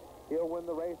Kings, and he'll win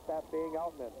the race, that being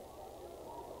Outman.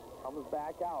 Comes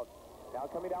back out. Now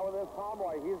coming down with this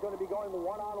Pomeroy. He's going to be going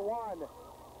one-on-one.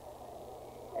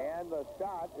 And the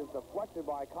shot is deflected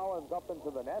by Collins up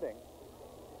into the netting.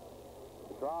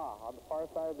 The draw on the far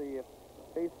side of the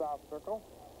face-off circle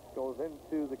goes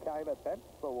into the Calumet bench,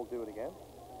 so we'll do it again.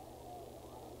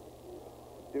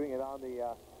 Doing it on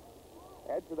the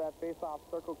edge of that face-off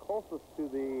circle closest to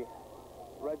the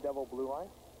Red Devil blue line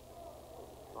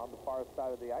on the far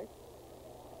side of the ice.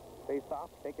 Face-off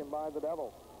taken by the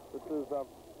Devils. This is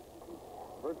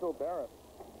Virgil Barrett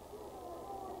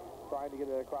trying to get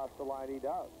it across the line. He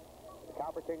does. The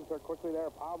Copper Kings are quickly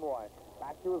there. Pomeroy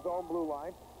back to his own blue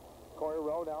line. Corey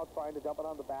Rowe now trying to dump it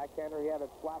on the backhander. He had it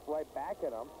slapped right back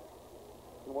at him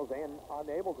and was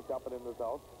unable to dump it in the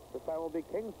zone. This time will be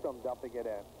Kingstrom dumping it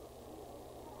in.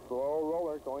 Slow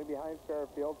roller going behind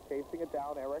Fairfield, chasing it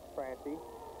down, Eric Franti.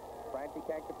 Franti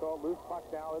can't control it. Loose puck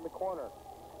now in the corner.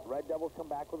 Red Devils come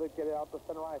back with it, get it out to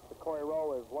center ice. The Corey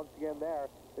Rowe is once again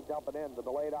there to dump it in. The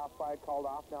delayed offside called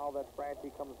off now that Franchi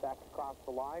comes back across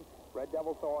the line. Red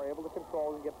Devils, though, are able to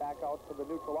control and get back out to the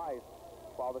neutral ice,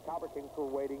 while the Copper Kings were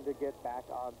waiting to get back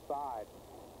onside.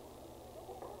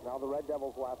 Now the Red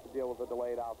Devils will have to deal with the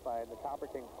delayed offside, and the Copper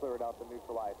Kings clear it out to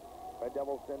neutral ice. Red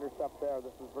Devils intercept there.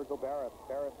 This is Virgil Barris.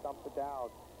 Barris dumps it down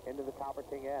into the Copper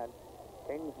King end.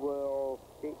 Kings will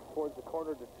skate towards the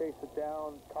corner to chase it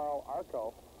down. Carl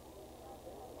Arco.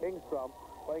 Kingstrom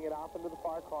playing it off into the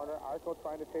far corner. Arco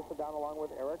trying to chase it down along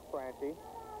with Eric Franchi.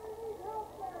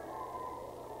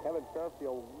 Kevin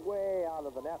Fairfield way out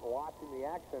of the net watching the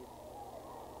action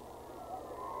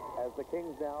as the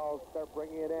Kings now start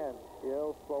bringing it in.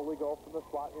 He'll slowly go from the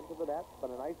slot into the net, but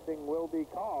an icing will be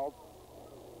called.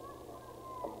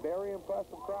 A very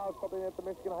impressive crowd, something that the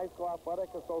Michigan High School Athletic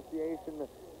Association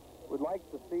would like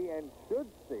to see and should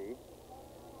see.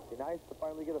 Be nice to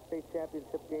finally get a state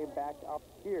championship game back up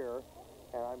here,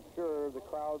 and I'm sure the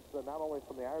crowds, not only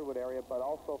from the Ironwood area, but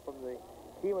also from the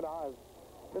Keweenaw, as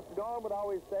Mr. Norm would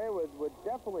always say, would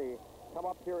definitely come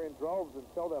up here in droves and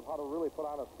show them how to really put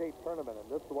on a state tournament, and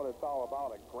this is what it's all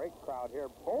about. A great crowd here.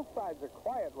 Both sides are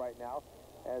quiet right now,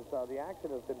 as the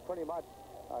action has been pretty much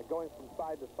going from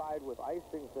side to side with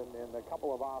icings and a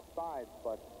couple of offsides,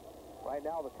 but right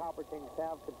now the Copper Kings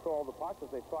have control of the puck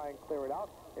as they try and clear it out.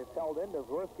 It's held in.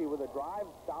 Dozworski with a drive,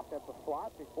 stopped at the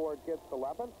slot before it gets to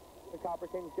Leppin. The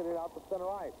Copper Kings get it out to center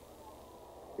ice.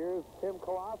 Here's Tim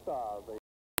Kalasa, the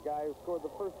guy who scored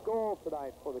the first goal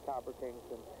tonight for the Copper Kings,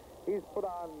 and he's put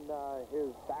on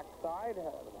his backside,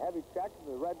 heavy check,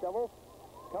 and the Red Devils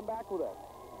come back with it.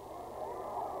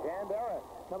 Dan Barrett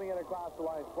coming in across the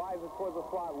line, slides it towards the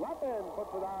slot. Leppin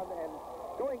puts it on, and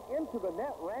going into the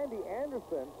net, Randy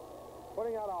Anderson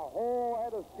putting out a whole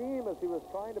head of steam as he was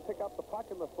trying to pick up the puck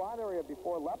in the slot area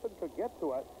before Leppin could get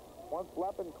to it. Once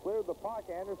Leppin cleared the puck,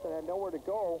 Anderson had nowhere to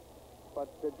go but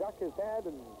to duck his head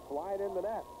and slide in the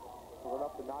net.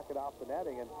 Enough to knock it off the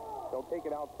netting, and they'll take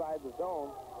it outside the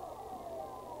zone.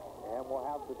 And we'll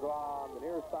have the draw on the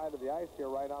near side of the ice here,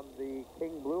 right on the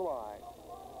King blue line.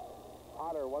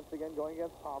 Potter once again going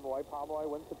against Pomeroy. Pomeroy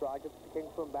wins the draw, gets the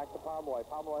Kingstrom back to Pomeroy.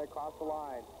 Pomeroy across the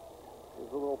line.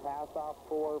 There's a little pass off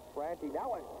for Franti.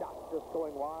 Now a shot just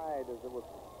going wide as it was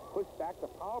pushed back to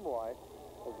Pomeroy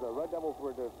as the Red Devils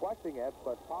were deflecting it,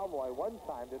 but Pomeroy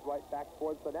one-timed it right back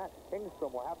towards the net.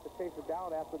 Kingstrom will have to chase it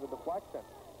down after the deflection.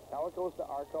 Now it goes to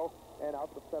Arco and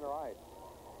out to center ice.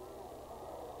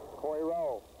 Corey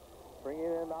Rowe bringing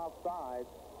it in offside.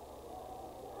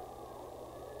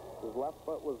 His left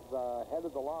foot was ahead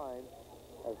of the line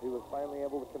as he was finally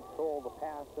able to control the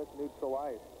pass at neutral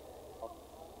ice.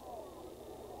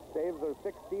 Saves are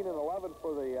 16 and 11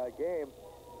 for the game.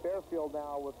 Fairfield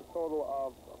now with a total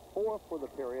of 4 for the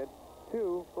period,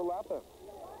 2 for Leppin.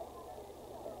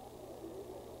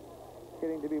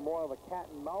 Getting to be more of a cat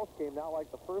and mouse game, not like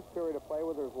the first period of play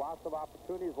where there's lots of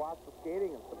opportunities, lots of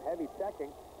skating, and some heavy checking.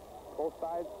 Both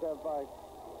sides have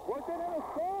worked it in a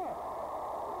score.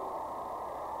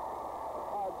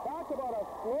 Talk about a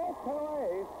slow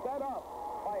play set up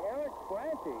by Eric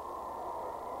Franchi,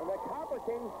 and the Copper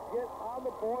Kings get on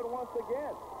the board once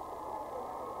again.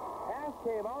 Pass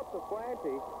came out to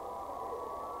Franchi.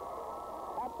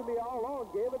 Had to be all alone.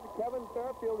 Gave it to Kevin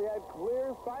Fairfield. He had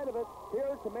clear sight of it.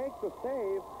 Here to make the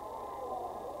save.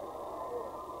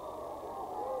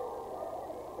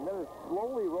 And then it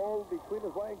slowly rolled between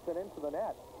his legs and into the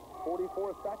net.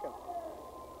 44 seconds.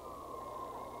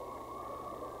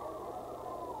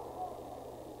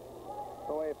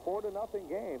 So a 4-0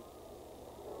 game.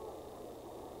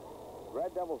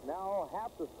 Red Devils now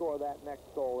have to score that next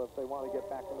goal if they want to get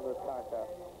back into this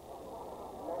contest.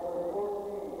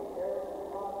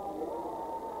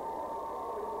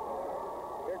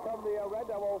 Here come the Red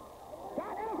Devils.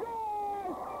 Shot and a goal!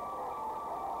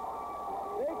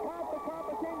 They caught the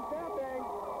Copper Kings napping.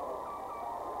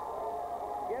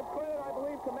 Give credit, I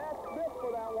believe, to Matt Smith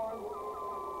for that one.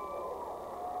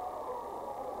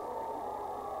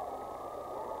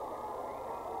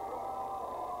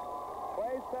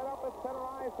 Play set up at center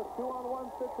ice, a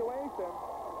 2-on-1 situation.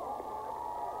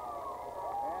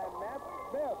 And Matt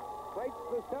Smith breaks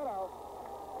the shutout.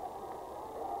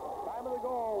 Time of the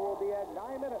goal will be at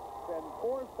 9 minutes and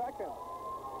 4 seconds.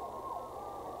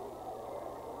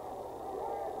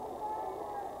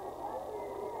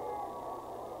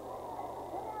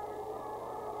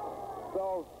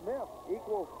 So Smith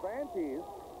equals Franchi's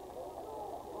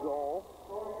goal.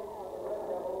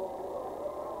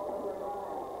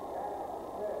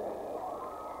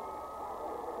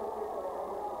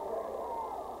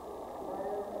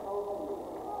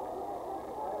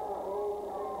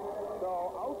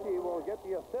 Will get with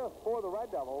the assist for the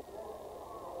Red Devils.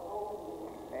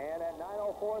 And at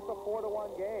 9:04, it's a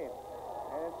 4-1 game.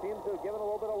 And it seems to have given a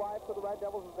little bit of life to the Red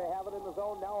Devils as they have it in the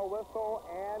zone. Now a whistle,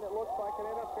 and it looks like an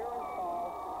interference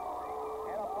call.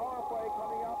 And a power play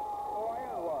coming up for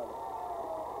Ironwood.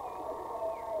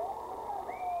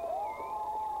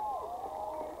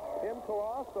 Tim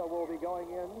Colassa will be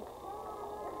going in.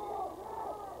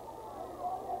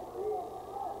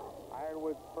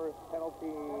 Ironwood's first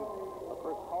penalty, the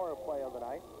first power play of the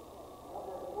night.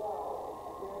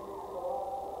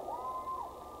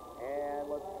 And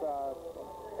let's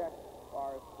check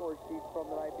our score sheet from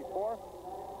the night before.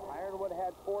 Ironwood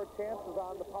had 4 chances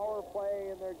on the power play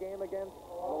in their game against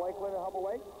the Lakeland and Hubble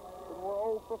Lake, and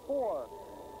were 0 for 4.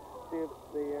 See if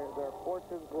their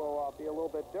fortunes will be a little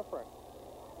bit different.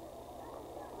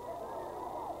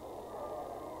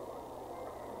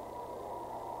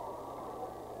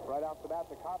 Right off the bat,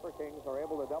 the Copper Kings are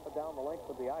able to dump it down the length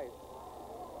of the ice.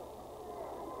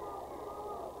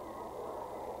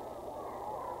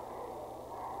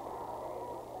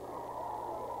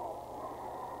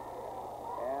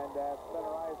 And at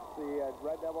center ice, the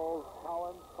Red Devils,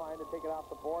 Collins trying to take it off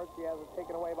the boards. He has it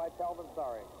taken away by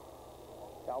Telvinsari.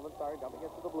 Telvinsari dumping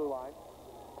it to the blue line.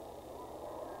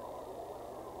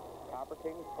 Copper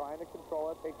Kings trying to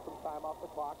control it, take some time off the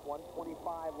clock.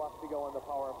 1:25 left to go in the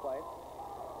power play.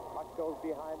 Puck goes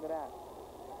behind the net.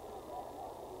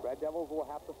 Red Devils will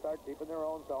have to start deep in their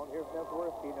own zone. Here's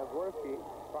Nesworski. Nesworski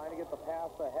trying to get the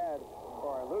pass ahead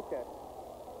for Lukic.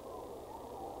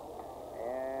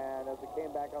 And as it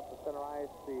came back up to center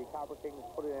ice, the Copper Kings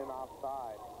put it in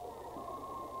offside.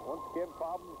 Once again,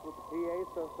 problems with the PA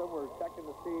system. We're checking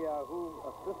to see who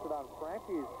assisted on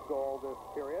Frankie's goal this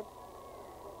period.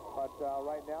 But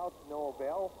right now, it's no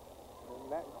avail. And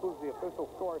that includes the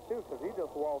official score, too, because he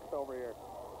just waltzed over here.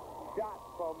 Shot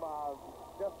from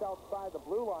just outside the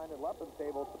blue line, and Leppin's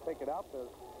able to pick it up as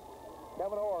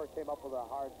Kevin Orr came up with a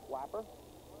hard slapper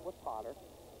with Potter.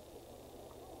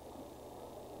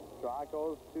 Draw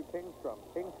goes to Kingstrom.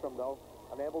 Kingstrom, though,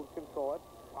 unable to control it.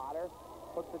 Potter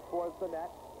puts it towards the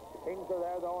net. The Kings are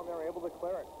there, though, and they're able to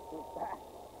clear it. Back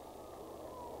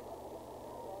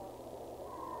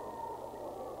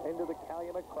into the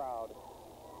Calumet crowd.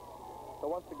 So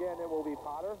once again, it will be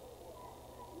Potter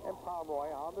and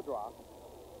Pomeroy on the draw.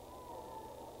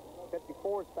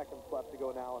 54 seconds left to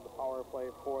go now in the power play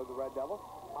for the Red Devils.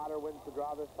 Potter wins the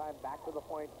draw this time. Back to the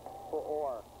point for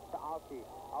Orr. To Alki.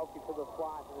 Alki to the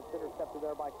slot, and it's intercepted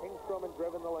there by Kingstrom and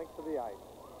driven the length of the ice.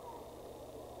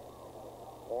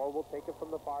 Orr will take it from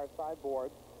the far side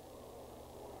boards.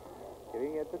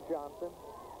 Giving it to Johnson.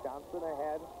 Johnson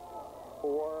ahead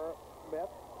for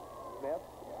Smith. Smith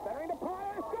centering to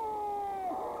Potter. Score!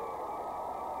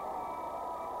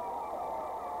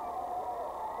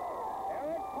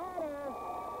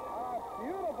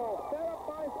 Beautiful setup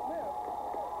by Smith.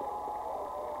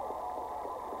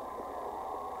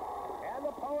 And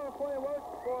the power play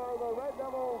works for the Red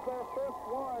Devils, their first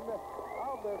one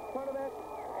of this tournament.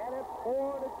 And it's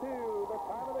 4-2. The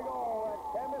time of the goal at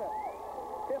 10 minutes,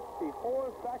 54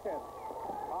 seconds.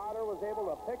 Potter was able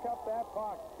to pick up that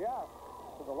puck just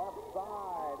to the left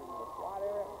side in the slot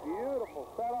area. Beautiful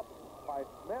setup by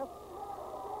Smith.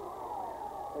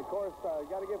 Of course,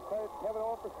 got to give credit to Kevin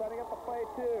Orr for setting up the play,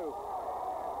 too.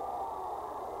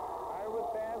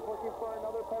 Ironwood fans looking for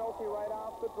another penalty right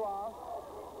off the draw.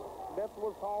 Smith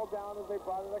was hauled down as they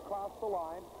brought it across the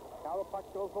line. Now the puck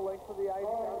goes the length of the ice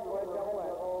down the Red Devil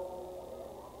end.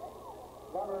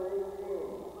 Number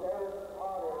 18, Derek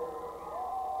Potter.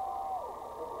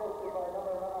 Assisted by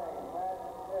number 9, Matt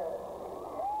Smith.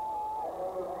 And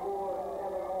number 4,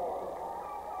 Kevin Orr.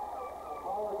 The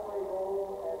power play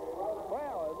goal at 11.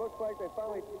 Well, it looks like they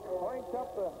finally cranked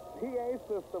up the PA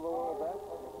system a little bit.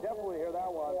 Definitely hear that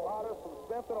one. Potter from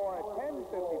Smith and Orr at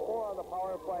 10:54 on the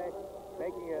power play,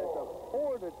 making it a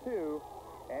 4-2.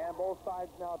 And both sides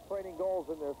now trading goals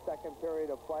in this second period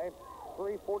of play.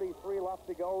 3:43 left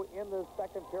to go in this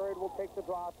second period. We'll take the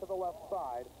draw to the left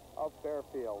side of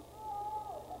Fairfield.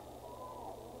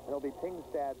 It'll be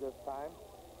Tingstad this time,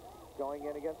 going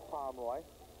in against Pomeroy.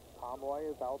 Pomeroy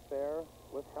is out there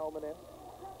with Helmanen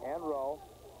and Rowe.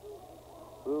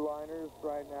 Blue liners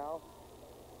right now.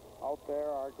 Out there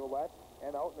are Gillette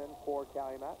and Outman for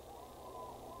Calumet.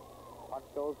 Puck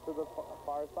goes to the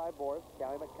far side boards.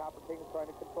 Calumet Copper Kings trying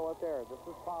to control it there. This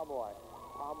is Pomeroy.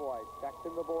 Pomeroy checked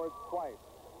in the boards twice.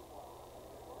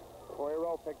 Corey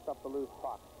Rowe picks up the loose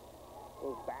puck.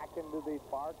 Goes back into the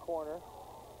far corner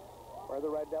where the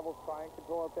Red Devils try and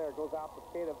control it there. Goes out the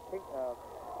skate of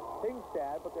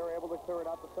Tingstad, but they were able to clear it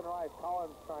out to center ice.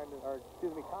 Conzi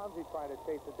trying to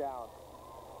chase it down.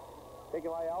 Taken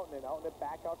by Outman. Outman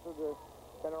back out to the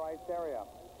center ice area.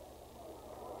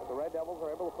 But the Red Devils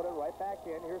are able to put it right back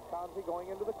in. Here's Conzi going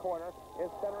into the corner. His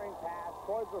centering pass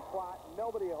towards the slot.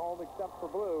 Nobody home except for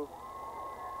Blue.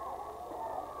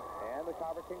 And the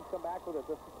Copper Kings come back with it.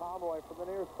 This is Pomeroy from the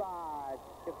near side.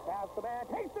 Gets past the man.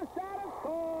 Takes the shot and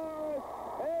scores!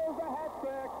 There's a hat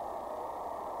trick.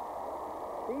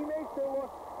 He makes it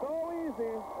look so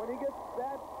easy when he gets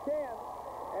that chance.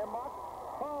 And Mark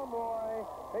Pomeroy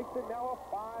makes it now a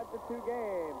 5-2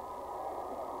 game.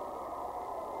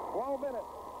 12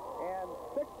 minutes and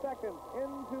 6 seconds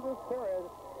into this period.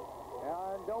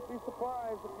 And don't be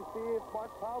surprised if you see if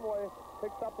Mark Pomeroy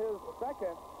picks up his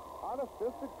second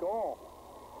unassisted goal.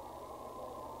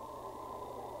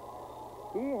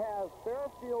 He has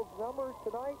Fairfield's number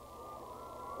tonight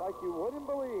like you wouldn't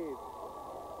believe.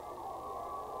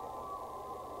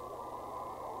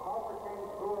 Copper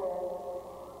Kings goal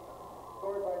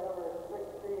scored by number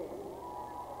 16,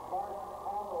 Mark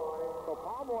Pomeroy. So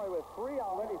Pomeroy with 3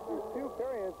 already through 2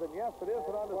 periods, and yes, it is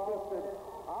an unassisted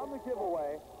on the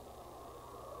giveaway.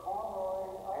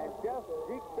 And just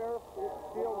Zeke Fairfield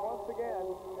once again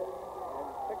and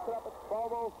picks it up at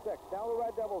 12:06. Now the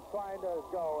Red Devils trying to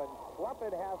go, and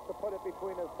Schleppen has to put it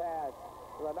between his pads.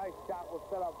 And a nice shot was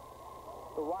set up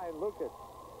to Ryan Lucas.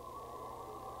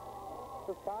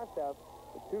 This contest,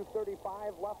 with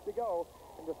 2:35 left to go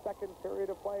in the second period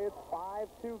of play. It's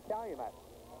 5-2 Calumet.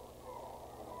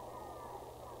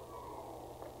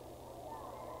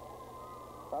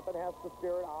 Schleppen has to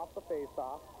steer it off the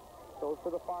face-off. Goes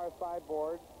to the far side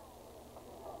board.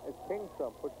 As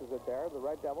Kingstrom pushes it there. The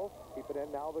Red Devils keep it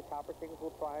in. Now the Copper Kings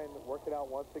will try and work it out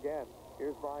once again.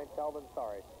 Here's Brian Kelvin,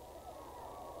 sorry.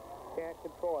 Can't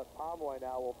control it. Pomeroy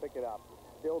now will pick it up.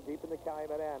 Still deep in the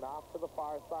Calumet end. Off to the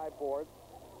far side board.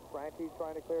 Frankie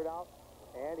trying to clear it out.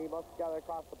 And he must have got it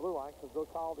across the blue line because they'll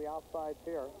call the outsides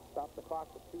here. Stop the clock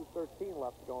with 2:13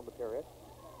 left to go in the period.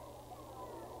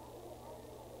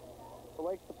 The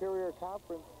Lake Superior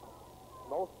Conference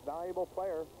most valuable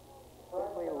player,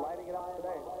 certainly lighting it up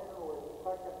today. Ironwood,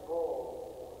 second goal.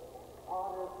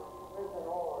 Otis Smith and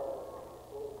Orr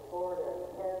was scored at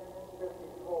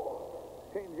 10:54.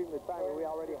 Changing the time, we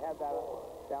already had that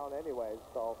down anyways,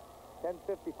 so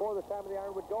 10:54 the time of the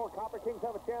Ironwood goal. Copper Kings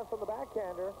have a chance on the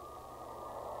backhander.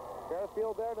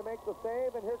 Fairfield there to make the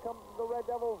save, and here come the Red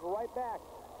Devils right back.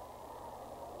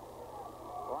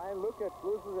 Ryan Lucas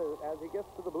loses it as he gets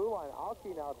to the blue line.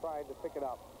 Alki now trying to pick it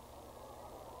up.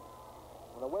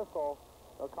 And the whistle,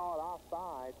 they'll call it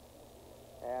offside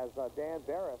as Dan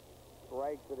Barris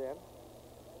drags it in.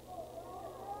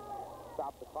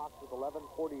 Stop the clock with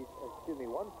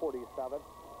 1:47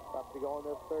 left to go in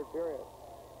this third period.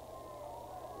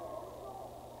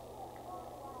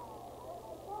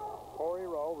 Corey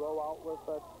Rowe out with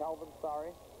Calvin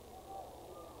Sari.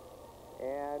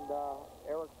 And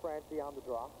Eric Franchi on the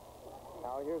draw.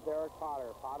 Now here's Eric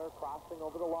Potter. Potter crossing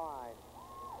over the line.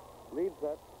 Leaves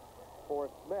it for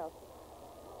Smith.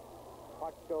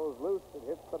 Puck goes loose and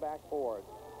hits the backboard.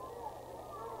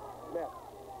 Smith,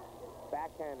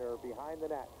 backhander behind the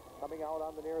net. Coming out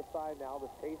on the near side now. The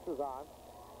chase is on.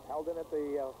 Held in at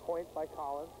the point by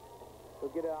Collins. He'll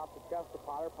get it off the chest to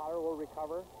Potter. Potter will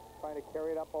recover. Trying to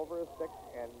carry it up over his stick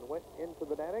and went into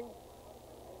the netting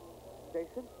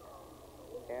station.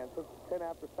 And since it's 10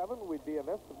 after 7, we'd be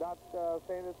amiss of not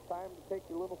saying it's time to take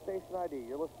your little station ID.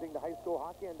 You're listening to high school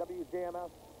hockey on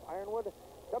WJMS Ironwood,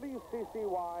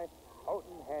 WCCY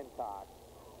Houghton Hancock.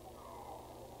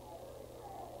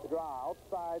 The draw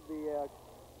outside the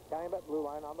Calumet blue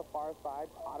line on the far side.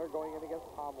 Potter going in against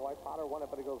Pomeroy. Potter won it,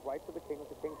 but it goes right to the Kings.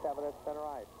 The Kings have it at center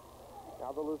ice.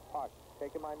 Now the loose puck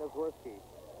taken by Nazwerski.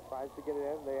 Tries to get it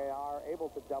in. They are able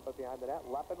to dump it behind the net.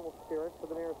 Leppin will steer it to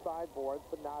the near side boards,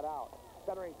 but not out.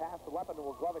 Centering pass to Leppin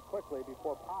will glove it quickly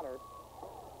before Potter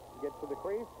gets to the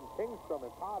crease. And Kingstrom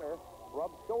and Potter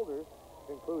rub shoulders.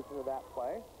 Conclusion of that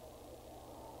play.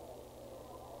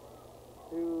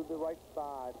 To the right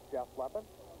side, Jeff Leppin.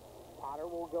 Potter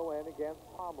will go in against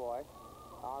Pomeroy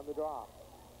on the draw.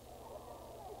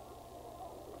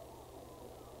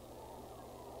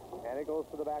 And it goes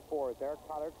to the backboard. Derek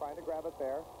Potter trying to grab it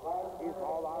there. He's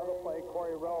hauled out of the play.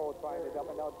 Corey Rowe trying to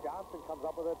dump it. Now Johnson comes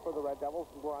up with it for the Red Devils.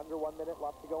 We're under 1 minute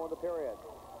left to go in the period.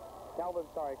 Calvin,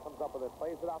 comes up with it.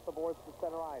 Plays it off the boards to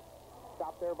center ice.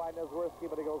 Stopped there by Nazwerski,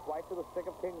 but it goes right to the stick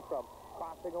of Kingstrom.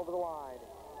 Crossing over the line.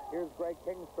 Here's Greg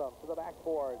Kingstrom to the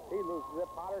backboard. He loses it.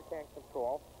 Potter can't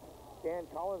control. Dan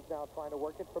Collins now trying to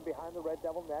work it from behind the Red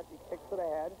Devil net. He kicks it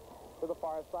ahead to the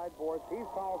far side boards. He's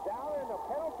called down, and a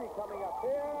penalty coming up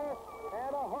here,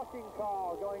 and a hooking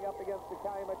call going up against the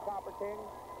Calumet Copper Kings.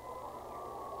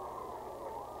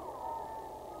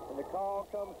 And the call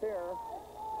comes here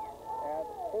at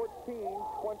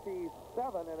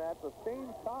 14:27, and at the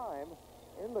same time,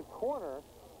 in the corner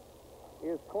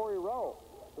is Corey Rowe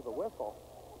to the whistle.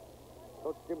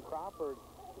 Coach Jim Crawford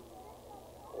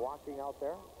walking out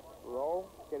there. Rowe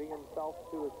getting himself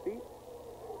to his feet.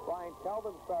 Brian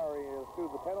Calvin, sorry, is through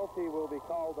the penalty, will be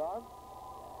called on.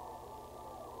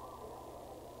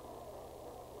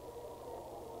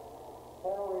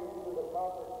 Penalty to the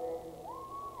Copper King.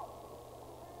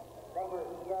 Number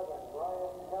 7,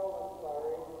 Brian Calvin,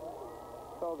 sorry.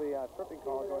 So the tripping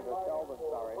call going to Calvin,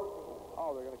 sorry.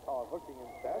 Oh, they're going to call it hooking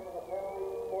instead. The penalty,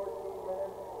 14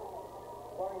 minutes,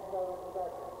 27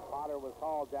 seconds. Potter was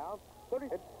hauled down. 30.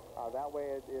 That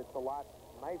way it's a lot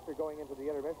nicer going into the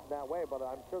intermission that way, but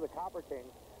I'm sure the Copper Kings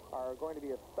are going to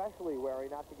be especially wary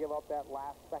not to give up that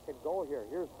last second goal here.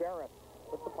 Here's Barrett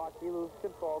with the puck. He loses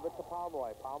control of it to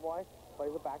Pomeroy. Pomeroy plays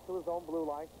it back to his own blue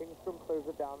line. Kingstrom clears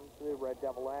it down into the Red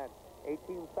Devil end.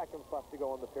 18 seconds left to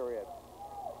go in the period.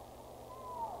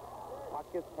 Puck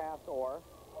is past Orr.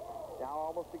 Now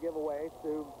almost a giveaway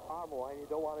to Pomeroy, and you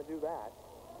don't want to do that.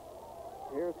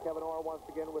 Here's Kevin Orr once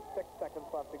again with 6 seconds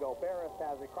left to go. Barris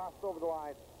has it, crosses over the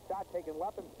line. Shot taken,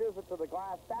 Leppin steers it to the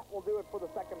glass. That will do it for the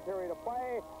second period of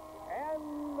play.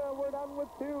 And we're done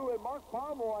with 2. And Mark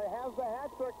Pomeroy has the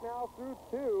hat trick now through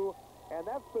 2. And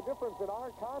that's the difference in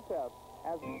our contest.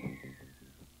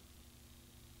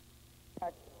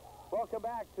 Welcome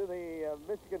back to the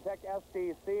Michigan Tech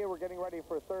SDC. We're getting ready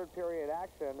for third period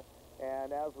action.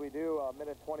 And as we do,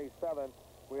 minute 27,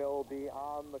 we'll be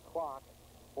on the clock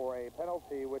for a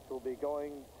penalty, which will be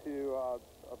going to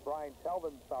Brian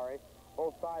Kelvin, sorry.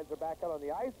 Both sides are back out on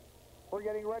the ice. We're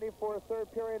getting ready for a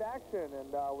third period action,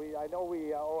 and I know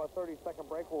we owe a 30-second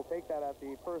break. We'll take that at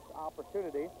the first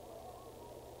opportunity.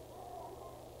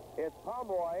 It's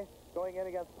Pomeroy going in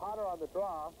against Potter on the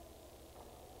draw.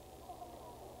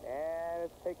 And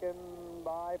it's taken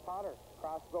by Potter.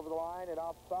 Crosses over the line and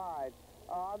offside.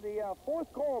 On the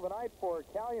fourth goal of the night for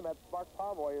Calumet, Mark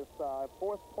Pomeroy is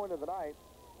fourth point of the night,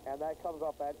 and that comes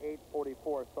up at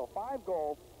 8:44. So 5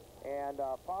 goals, and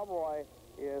Pomeroy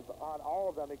is on all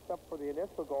of them except for the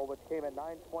initial goal, which came at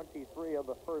 9:23 of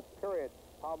the first period.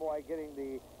 Pomeroy getting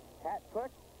the hat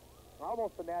trick,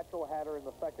 almost a natural hatter in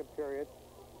the second period.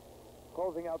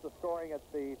 Closing out the scoring at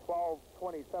the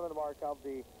 12:27 mark of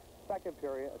the second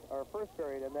period, or first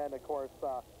period, and then, of course,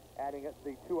 adding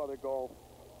the 2 other goals,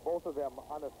 both of them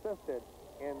unassisted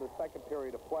in the second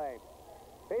period of play.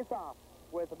 Face-off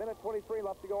with a minute 23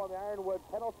 left to go on the Ironwood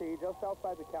penalty just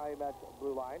outside the Calumet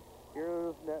blue line.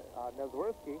 Here's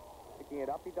Nezwerski picking it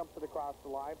up. He dumps it across the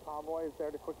line. Pomeroy is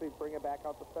there to quickly bring it back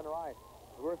out to center ice.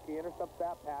 Nezwerski intercepts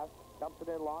that pass, dumps it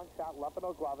in, long shot. Leppin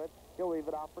will glove it. He'll leave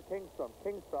it off for Kingstrom.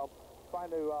 Kingstrom trying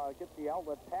to get the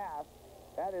outlet pass.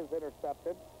 That is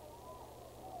intercepted.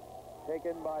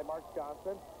 Taken by Mark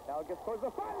Johnson. Now it gets towards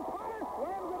the front. Potter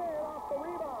slams it in off the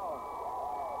rebound.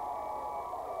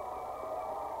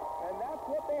 And that's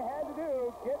what they had to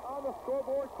do, get on the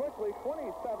scoreboard quickly. 27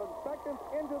 seconds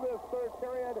into this third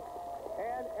period.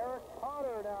 And Eric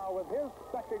Potter now with his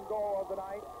second goal of the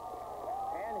night.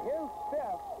 And his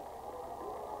 5th.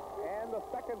 And the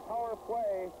second power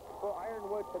play for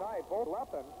Ironwood tonight. Both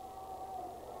Leppin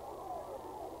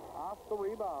off the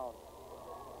rebound.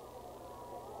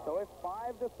 So it's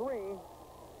 5-3.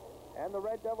 And the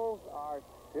Red Devils are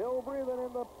still breathing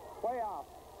in the playoffs.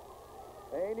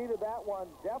 They needed that one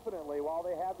definitely while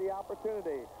they had the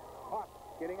opportunity. Puck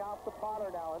getting off to Potter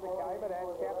now in the Calumet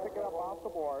end. Can't pick it up off the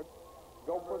board.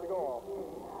 Go for the goal.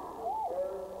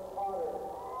 Eric Potter.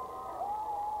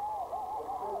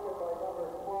 Assisted by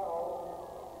number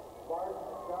 12, Bart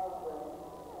Johnson,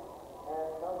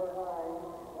 and number 9,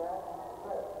 Matt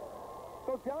Smith.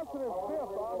 So Johnson is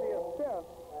 5th on the assist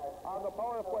on the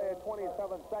power play at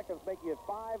 27 seconds, making it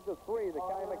 5-3. The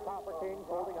Calumet Copper Kings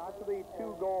holding on to the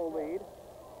 2-goal lead.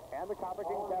 And the Copper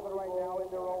Kings have it right now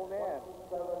in their own end.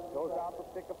 Goes out the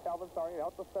stick of Calvin, sorry,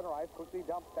 out the center ice, quickly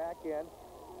dumped back in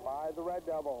by the Red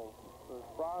Devils. So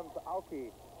Franz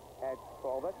Auke had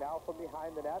control of it. Now from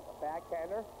behind the net, a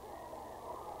backhander.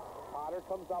 Potter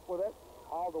comes up with it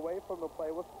all the way from the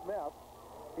play with Smith.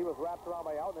 He was wrapped around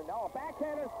by Outman. Now a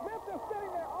backhander. Smith is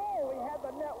sitting there. Oh, he had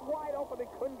the net wide open. He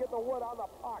couldn't get the wood on the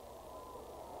puck.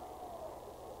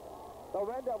 The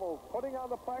Red Devils putting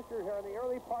on the pressure here in the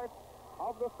early parts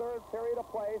of the third period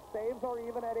of play. Saves are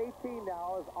even at 18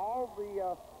 now as all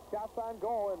the shots on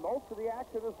goal, and most of the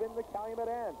action has been the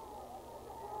Calumet end.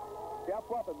 Jeff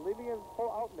Leppin leaving it for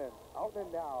Outman.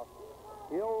 Outman now.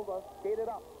 He'll skate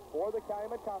it up for the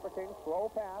Calumet Copper Kings.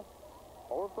 Slow pass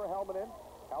over for Helmanen.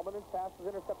 Helmanen's pass is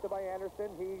intercepted by Anderson.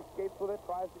 He skates with it,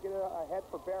 tries to get it ahead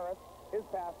for Barrett. His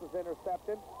pass is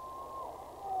intercepted.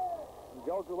 And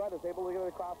Joe Goulet is able to get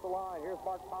it across the line. Here's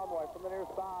Mark Pomeroy from the near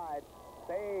side.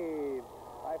 Save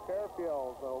by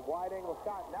Fairfield. A wide angle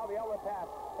shot. Now the outlet pass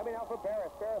coming out for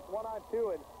Barris. Barris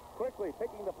 1-on-2, and quickly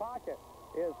picking the pocket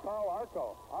is Carl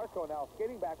Arco. Arco now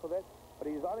skating back with it, but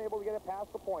he's unable to get it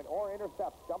past the point or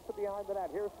intercept. Dumps it behind the net.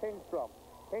 Here's Kingstrom.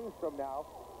 Kingstrom now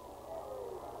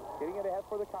getting it ahead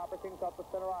for the Copper Kings up the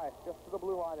center ice, just to the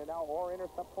blue line, and now Orr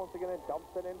intercepts once again and dumps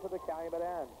it into the Calumet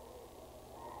end.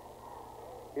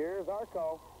 Here's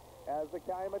Arco as the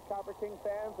Calumet Copper King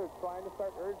fans are trying to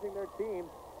start urging their team.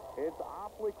 It's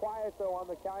awfully quiet, though, on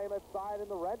the Calumet side, and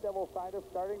the Red Devil side is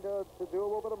starting to do a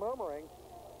little bit of murmuring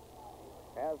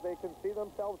as they can see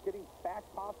themselves getting back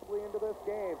possibly into this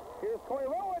game. Here's Corey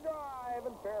Rowan drive,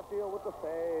 and Fairfield with the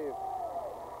save.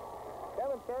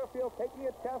 Kevin Fairfield taking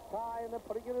it chest high and then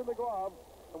putting it in the glove,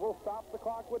 and we'll stop the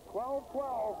clock with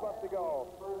 12-12 left to go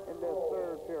in this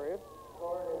third period.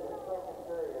 Scored in the second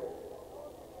period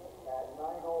at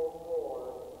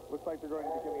 9:04. Looks like they're going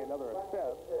to be giving another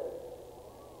assist.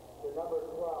 To number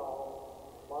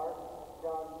 12, Mark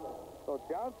Johnson. So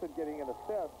Johnson getting an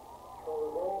assist So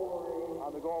the goal will be on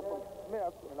the goal from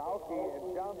Smith and Alki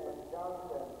and Johnson.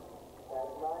 Johnson at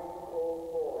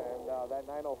 9:04. And that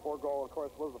 9:04 goal, of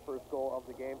course, was the first goal of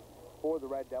the game for the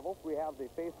Red Devils. We have the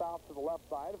face-off to the left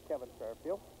side of Kevin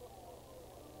Fairfield.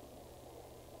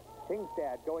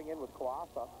 Kingstad going in with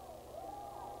Kalasa.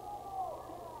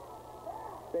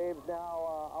 Saves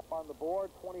now up on the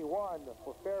board, 21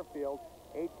 for Fairfield,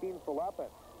 18 for Leppin.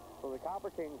 So the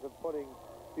Copper Kings are putting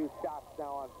 2 shots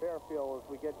now on Fairfield as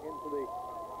we get into the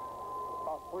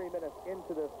about 3 minutes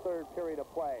into this third period of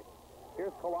play.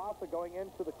 Here's Kalasa going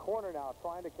into the corner now,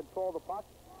 trying to control the puck.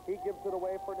 He gives it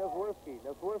away for Neswirski.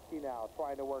 Neswirski now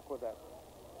trying to work with it.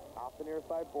 Off the near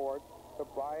side board to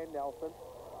Brian Nelson.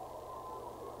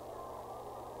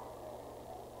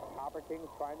 Copper Kings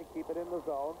trying to keep it in the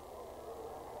zone.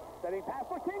 Setting pass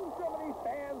for Kingstrom, and he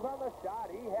stands on the shot.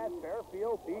 He had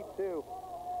Fairfield beat, too.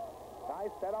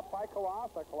 Nice setup by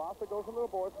Kalasa. Kalasa goes into the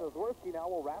boards. Neswirski now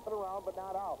will wrap it around, but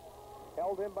not out.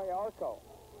 Held in by Arco.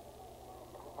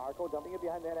 Arco dumping it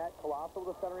behind the net. Kalasa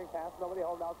with a centering pass. Nobody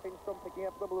held out. Kingstrom picking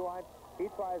up the blue line. He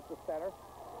tries to center.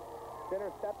 It's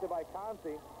intercepted by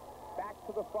Consi. Back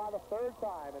to the slot a third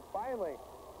time. And finally,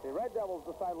 the Red Devils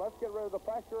decide, let's get rid of the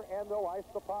pressure, and they'll ice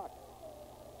the puck.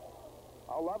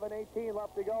 11:18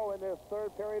 left to go in this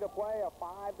third period of play. A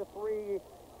 5-3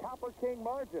 Copper King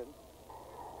margin.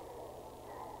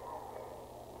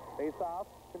 Face-off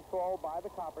controlled by the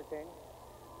Copper King.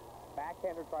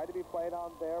 Backhander tried to be played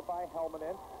on there by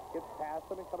Helmanen. Gets past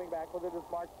him, and coming back with it is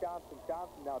Mark Johnson.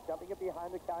 Johnson now dumping it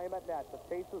behind the Calumet net. The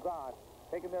chase is on.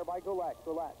 Taken there by Goulet.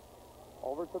 Goulet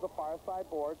over to the far side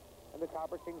boards, and the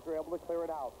Copper Kings are able to clear it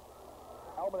out.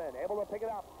 Helmanen able to pick it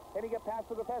up. Can he get past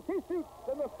the defense? He shoots,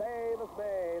 and the save is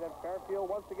made. And Fairfield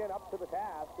once again up to the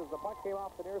task as the puck came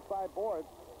off the near side boards.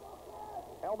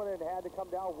 Helmanen had to come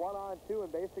down 1-on-2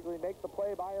 and basically make the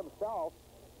play by himself.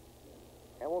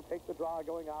 And will take the draw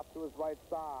going off to his right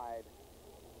side.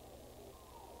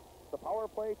 The power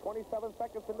play, 27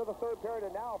 seconds into the third period,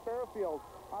 and now Fairfield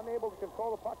unable to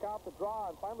control the puck off the draw,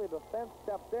 and finally the defense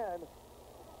steps in.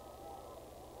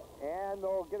 And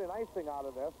they'll get an icing out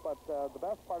of this, but the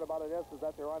best part about it is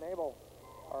that they were able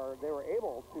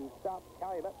to stop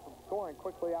Calumet from scoring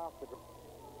quickly off the draw.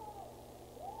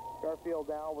 Fairfield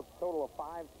now with a total of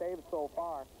 5 saves so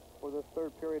far for this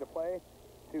third period of play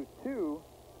to 2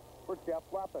 for Jeff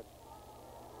Leppin.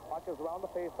 Puck is around the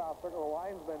face-off circle. The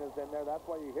linesman is in there. That's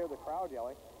why you hear the crowd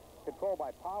yelling. Controlled by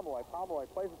Pomeroy. Pomeroy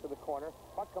plays it to the corner.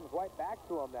 Puck comes right back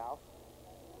to him now.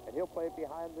 And he'll play it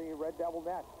behind the Red Devil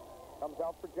net. Comes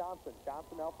out for Johnson.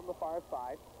 Johnson now from the far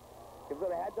side. Gives it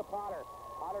ahead to Potter.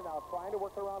 Potter now trying to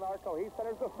work around Arco. He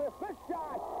centers to Smith. Smith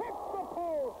shot! Hits the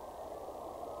post!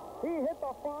 He hit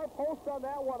the far post on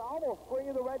that one, almost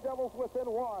bringing the Red Devils within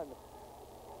 1.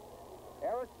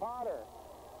 Eric Potter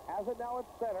has it now at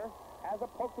center. Has it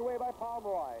poked away by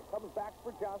Pomeroy. Comes back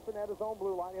for Johnson at his own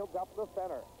blue line. He'll dump the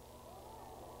center.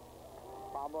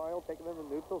 Pomeroy will take it in the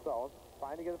neutral zone.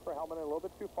 Trying to get it for Hellman, a little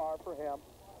bit too far for him.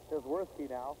 There's Worski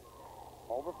now.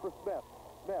 Over for Smith.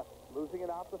 Smith losing it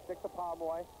off the stick to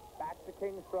Pomeroy. Back to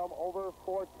Kingstrom. Over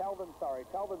for Telvin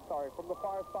from the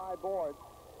far side boards.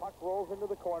 Puck rolls into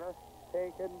the corner.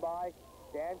 Taken by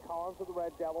Dan Collins of the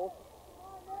Red Devils.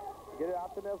 Get it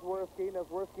out to Neswirski.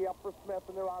 Neswirski up for Smith,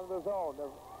 and they're out of the zone.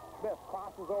 Smith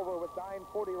crosses over with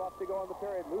 9:40 left to go in the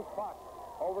period. Loose puck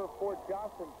over for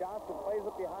Johnson. Johnson plays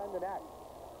it behind the net.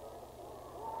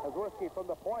 Neswirski from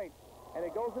the point, and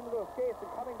it goes into the skates, and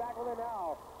coming back with it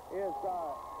now is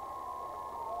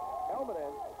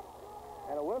Helmanen,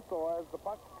 and a whistle as the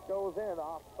puck goes in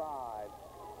offside.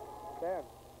 Then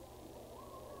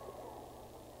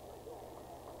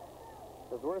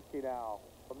Zazworski now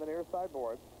from the near side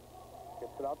board.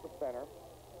 Gets it out to center.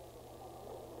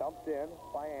 Dumped in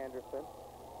by Anderson.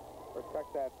 Or check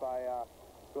that by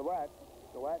Gillette.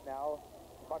 Gillette now.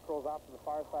 Puck rolls off to the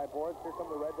far side boards. Here come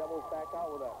the Red Devils back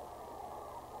out with it.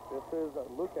 This is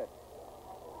Lukas.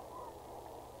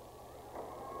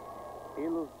 He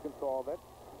loses control of it.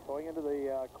 Going into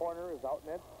the corner is out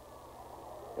in it.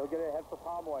 He'll get it ahead for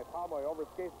Pomeroy. Pomeroy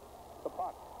overskates the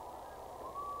puck.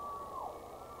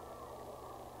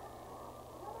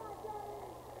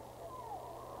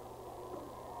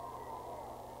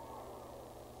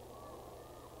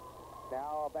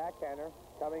 Now a backhander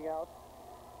coming out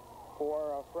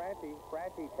for Franti.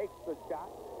 Franti takes the shot,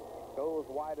 goes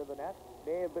wide of the net.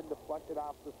 May have been deflected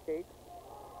off the skate.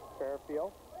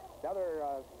 Fairfield. Another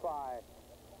try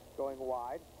going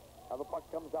wide. Now the puck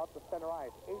comes out to center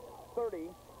ice.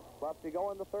 8:30 left to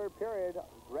go in the third period.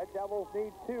 Red Devils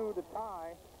need 2 to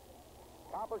tie.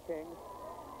 Copper Kings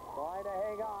trying to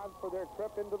hang on for their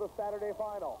trip into the Saturday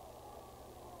final.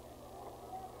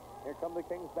 Here come the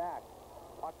Kings back.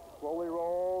 Puck slowly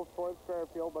rolls towards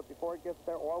Fairfield, but before it gets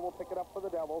there, Orr will pick it up for the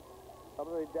Devils. Some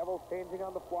of the Devils changing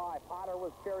on the fly. Potter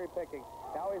was cherry-picking.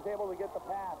 Now he's able to get the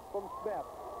pass from Smith.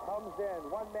 Comes in,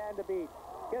 one man to beat.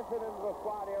 Gets it into the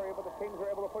slot area, but the Kings are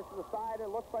able to push to the side. It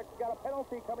looks like we got a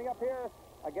penalty coming up here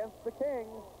against the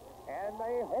Kings. And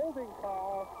a holding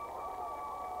call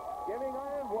giving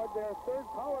Ironwood their third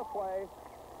power play.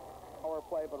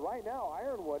 But right now,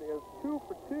 Ironwood is 2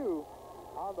 for 2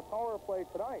 on the power play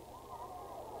tonight.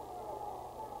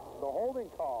 The holding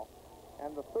call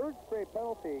and the third straight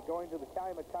penalty going to the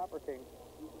Calumet Copper Kings,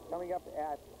 coming up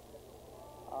at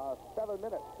 7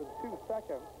 minutes and 2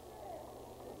 seconds.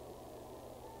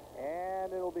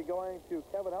 And it'll be going to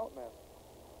Kevin Outman.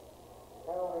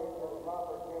 Penalty for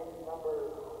Copper Kings number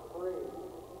 3,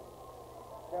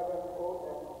 Kevin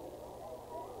Outman.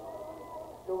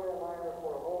 2 in minor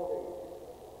for holding.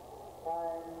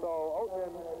 Time. So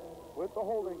Outman with the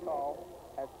holding call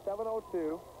at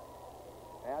 7:02.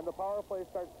 And the power play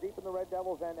starts deep in the Red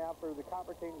Devils' end after the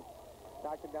Copper Kings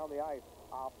knocked it down the ice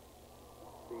off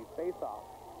the face-off.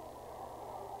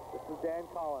 This is Dan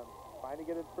Collins trying to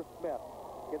get it for Smith.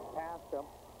 Gets past him.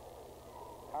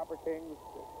 Copper Kings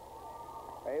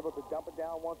are able to dump it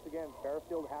down once again.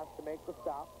 Fairfield has to make the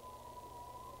stop.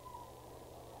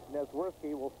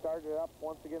 Zazworski will start it up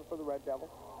once again for the Red Devils.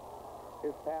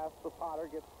 His pass for Potter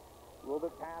gets a little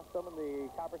bit past them, and the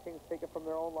Copper Kings take it from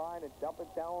their own line and dump it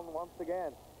down once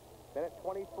again. Minute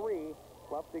 23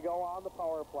 left to go on the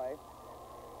power play.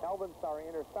 Kelvin,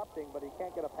 intercepting, but he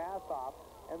can't get a pass off,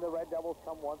 and the Red Devils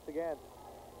come once again.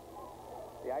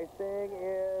 The icing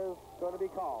is going to be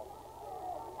called.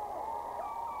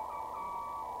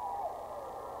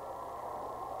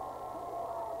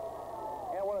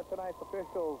 And one of tonight's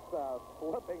officials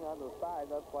slipping on the side.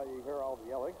 That's why you hear all the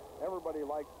yelling. Everybody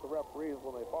likes the referees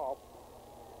when they fall.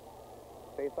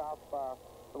 Face off to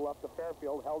the left of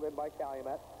Fairfield, held in by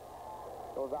Calumet.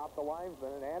 Goes off the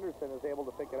linesman, and Anderson is able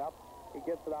to pick it up. He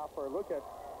gets it off for Lukas.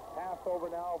 Pass over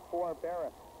now for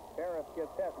Barris. Barris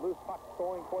gets hit. Loose puck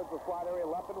going towards the slot area.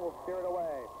 Leppin will steer it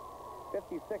away.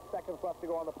 56 seconds left to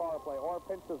go on the power play. Orr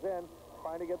pinches in,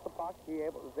 trying to get the puck. He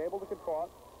is able to control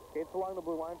it. Skates along the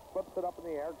blue line, flips it up in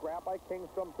the air. Grabbed by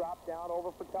Kingstrom, dropped down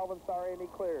over for Kelvin Sari, and he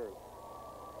clears.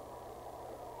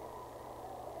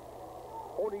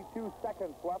 42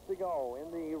 seconds left to go in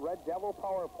the Red Devil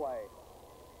power play.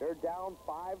 They're down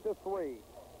 5-3.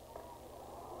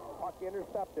 Puck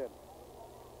intercepted.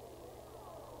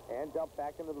 And dumped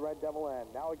back into the Red Devil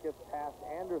end. Now it gets past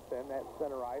Anderson at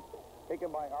center ice.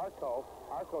 Taken by Arco.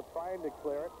 Arco trying to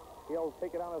clear it. He'll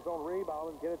take it on his own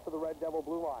rebound and get it to the Red Devil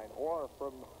blue line. Or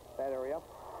from that area.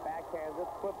 Backhands it,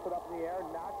 flips it up in the air,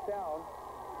 knocks down.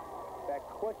 That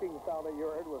clicking sound that you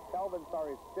heard was Kelvin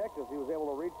Sari's stick as he was able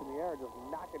to reach in the air and just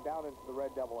knock it down into the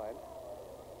Red Devil end.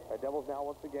 Red Devils now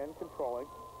once again controlling.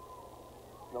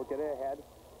 They'll get it ahead.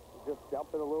 Just dump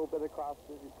it a little bit across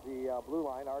the blue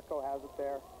line. Arco has it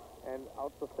there and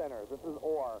out the center. This is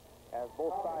Orr as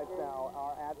both sides now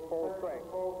are at full strength.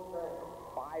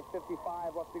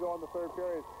 5:55 left to go in the third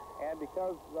period. And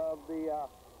because of the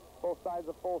both sides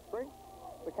of full strength,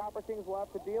 the Copper Kings will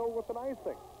have to deal with an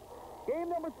icing. Game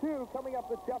number 2 coming up,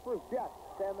 the Jeffers Jets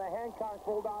and the Hancock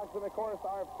Bulldogs. And of course,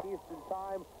 our Eastern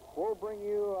time will bring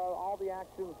you all the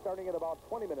action starting at about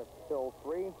 20 minutes till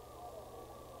 3.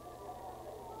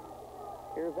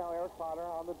 Here's now Eric Potter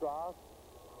on the draw.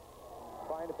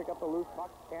 Trying to pick up the loose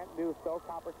puck. Can't do so.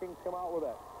 Copper Kings come out with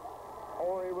it.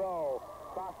 Ori Rowe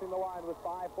crossing the line with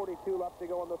 5:42 left to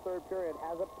go in the third period.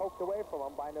 Has it poked away from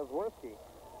him by Zazworski.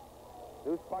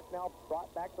 Loose puck now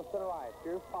brought back to center ice.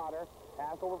 Here's Potter.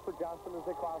 Pass over for Johnson as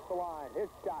they cross the line. His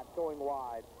shot going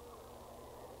wide.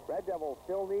 Red Devils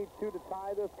still need 2 to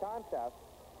tie this contest.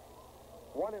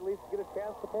 1 at least to get a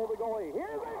chance to pull the goalie.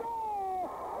 Here they go!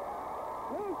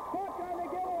 Loose puck on the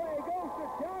giveaway goes to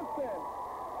Johnson.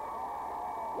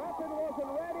 Leppin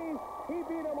wasn't ready. He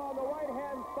beat him on the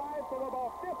right-hand side from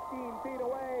about 15 feet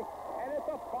away, and it's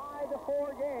a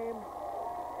 5-4 game.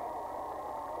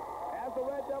 As the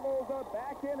Red Devils are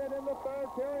back in it in the third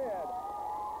period.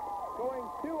 Going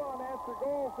 2 unanswered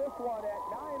goals, this one at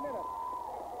 9 minutes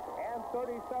and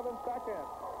 37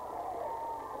 seconds.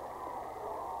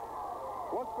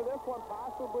 Look for this one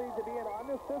possibly to be an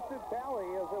unassisted tally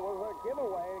as it was a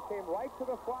giveaway. It came right to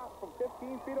the slot from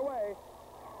 15 feet away.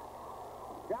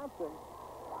 Johnson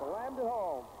slammed it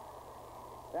home.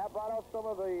 That brought out some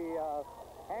of the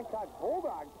Hancock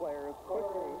Bulldog players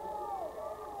quickly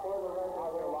out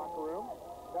of their locker room.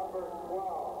 Number 12,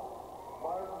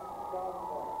 Mark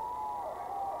Johnson.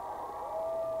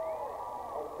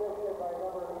 Assisted by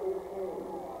number 18,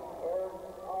 Aaron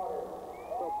Potter.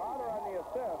 So Potter on the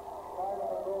assist. Time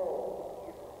of the goal,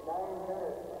 9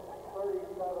 minutes,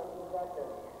 37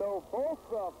 seconds. So both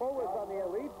forwards on the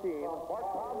elite team, Mark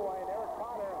Pomeroy and Eric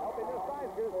Potter, helping their sides.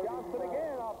 Here's Johnson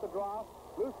again off the draw.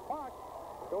 Loose puck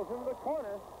goes into the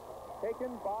corner,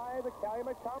 taken by the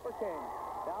Calumet Copper Kings.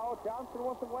 Now Johnson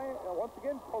once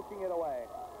again poking it away.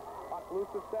 Puck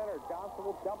loose at center. Johnson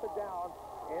will dump it down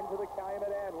into the Calumet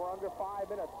end. We're under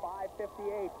 5 minutes,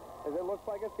 5:58, as it looks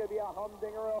like it's going to be a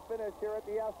humdinger of a finish here at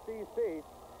the SCC.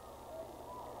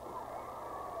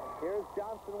 Here's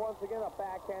Johnson once again, a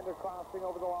backhander crossing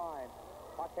over the line.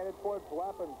 Puck headed towards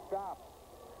Leppin, stopped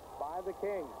by the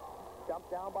Kings.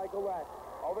 Dumped down by Gillette.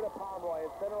 Over to Pomeroy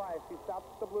at center ice. He stops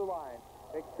at the blue line.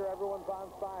 Make sure everyone's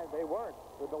onside. They weren't.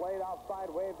 The delayed outside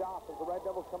waved off as the Red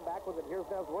Devils come back with it. Here's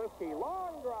Nesworski.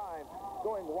 Long drive.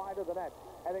 Going wide of the net.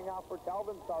 Heading out for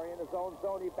Calvin, in his own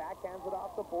zone. He backhands it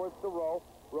off the boards to Rowe.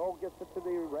 Rowe gets it to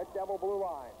the Red Devil blue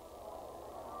line.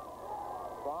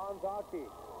 Franz Hockey.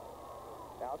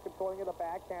 Now controlling it, a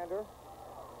backhander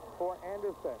for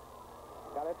Anderson.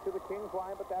 Got it to the Kings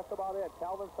line, but that's about it.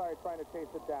 Calvin trying to chase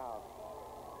it down.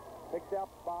 Picked up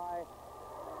by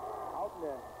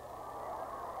Outman.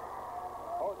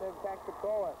 Outman can't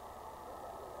control it.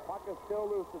 Puck is still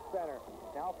loose at center.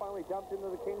 Now finally dumped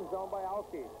into the Kings zone by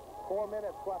Alki. 4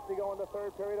 minutes left to go in the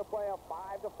third period of play. A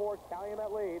 5-4 Calumet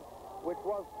lead, which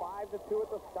was 5-2 at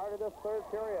the start of this third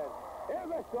period. Here's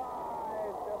a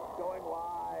drive, just going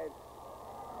wide.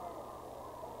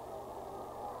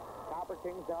 Copper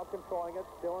Kings now controlling it,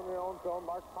 still in their own zone.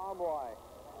 Mark Pomeroy.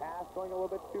 Pass going a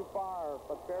little bit too far,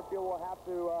 but Fairfield will have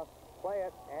to play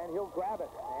it, and he'll grab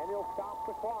it, and he'll stop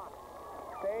the clock.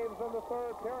 Saves in the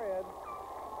third period.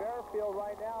 Fairfield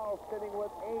right now sitting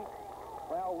with 8.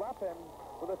 Well, Leppin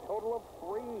with a total of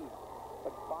 3.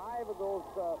 But 5 of those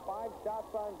 5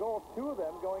 shots on goal, 2 of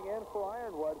them going in for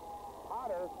Ironwood.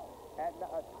 Potter at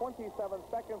 27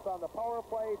 seconds on the power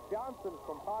play. Johnson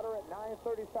from Potter at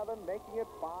 9:37, making it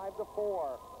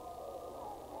 5-4.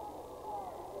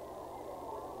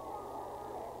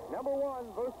 Number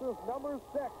 1 versus number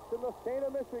 6 in the state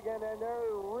of Michigan, and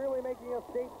they're really making a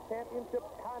state championship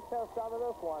contest out of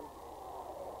this one.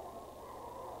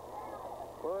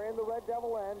 We're in the Red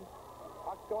Devil end.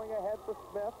 Puck going ahead for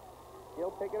Smith.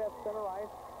 He'll take it at center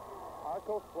ice.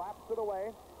 Arco slaps it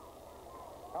away.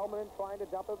 Hellman trying to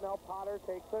dump it. Now Potter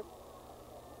takes it.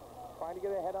 Trying to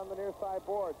get ahead on the near side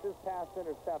boards. His pass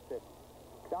intercepted.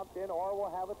 Dumped in. Orr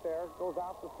will have it there. Goes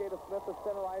off the skate of Smith at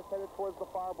center ice, headed towards the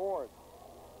far boards.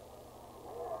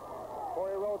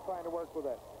 Corey Rowe trying to work with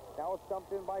it. Now it's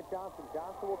dumped in by Johnson.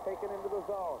 Johnson will take it into the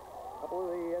zone. A couple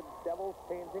of the Devils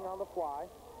changing on the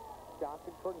fly.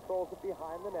 Johnson controls it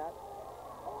behind the net.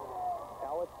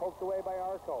 Now it's poked away by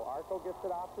Arco. Arco gets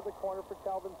it off to the corner for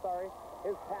Calvin,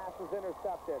 His pass is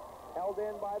intercepted. Held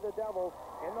in by the Devils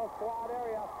in the slot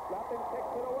area. Leppin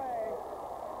kicks it away.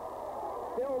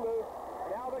 Still loose.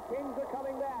 Now the Kings are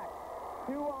coming back.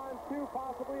 2-on-2,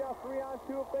 possibly a 3-on-2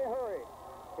 if they hurry.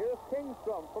 Here's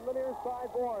Kingstrom from the near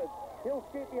side boards. He'll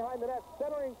skate behind the net.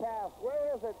 Centering pass.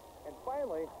 Where is it? And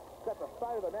finally, at the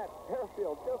side of the net,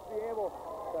 Fairfield just be able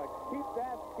to keep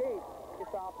that skate.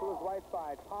 It's off to his right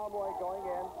side. Pomeroy going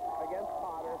in against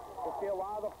Potter. We'll see a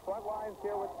lot of the front lines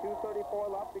here with 2:34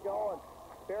 left to go, and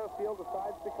Fairfield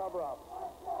decides to cover up.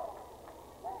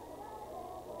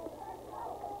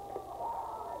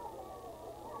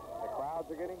 The crowds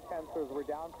are getting tenser as we're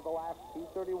down to the last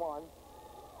 2:31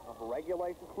 of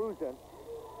regulation conclusion.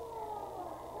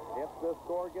 If the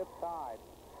score gets tied.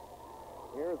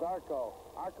 Here's Arco.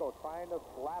 Arco trying to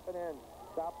slap it in.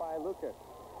 Stopped by Lucas.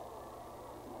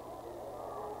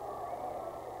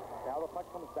 Now the puck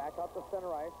comes back out to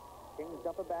center ice. Kings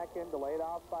jumping back in, delayed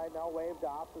offside, now waved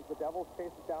off as the Devils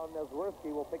chase it down.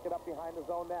 Neswirsky will pick it up behind his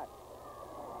own net.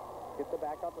 Gets it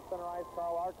back out to center ice.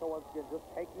 Carl Arco once again just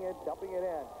taking it, dumping it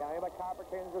in. Calumet Copper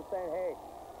Kings are saying, hey,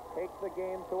 take the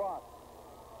game to us.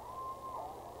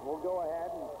 We'll go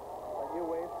ahead and let you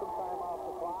waste some time off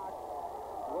the clock.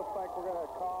 Looks like we're going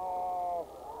to call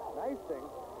icing.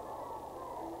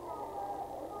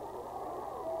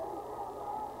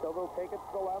 So they'll take it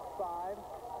to the left side,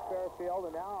 Fairfield,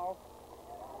 and now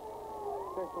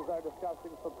officials are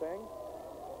discussing some things.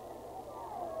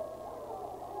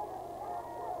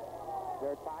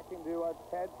 They're talking to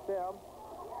Ted Sim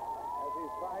as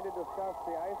he's trying to discuss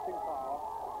the icing call.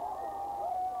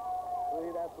 I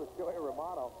believe that's with Joey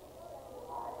Romano.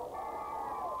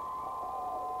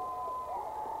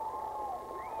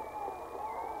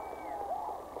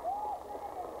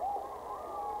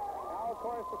 Now, of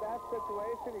course, with that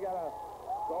situation, you got to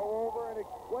go over and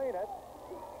explain it.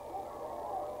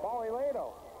 Paulie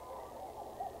Lato.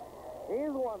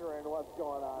 He's wondering what's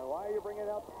going on. Why are you bringing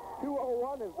up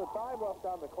 2:01 is the time left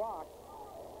on the clock.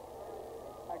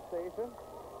 Taxation.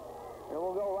 And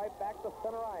we'll go right back to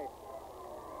center ice.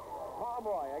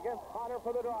 Pomeroy against Potter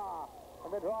for the draw.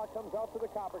 And the draw comes out to the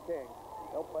Copper Kings.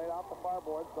 They'll play it off the far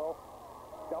board, so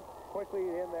dumped quickly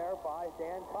in there by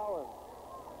Dan Collins.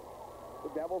 The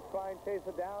Devils try and chase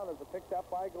it down as it's picked up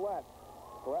by Gillette.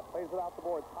 Gillette plays it out the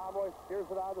board. Pomeroy steers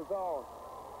it out of the zone.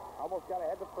 Almost got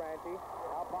ahead to Franti.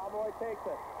 Now Pomeroy takes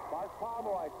it. Mark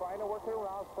Pomeroy trying to work it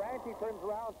around. Franti turns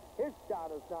around. His shot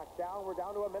is knocked down. We're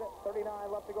down to 1:39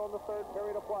 left to go in the third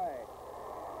period of play.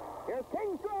 Here's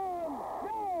Kingstrom.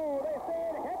 No, they say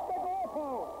it hit the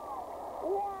goalpost.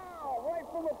 Wow, right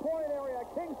from the point area.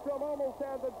 Kingstrom almost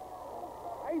had the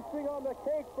icing on the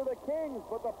cake for the Kings,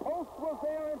 but the post was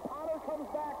there, and Potter comes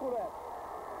back with it.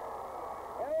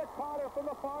 Eric Potter from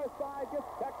the far side gets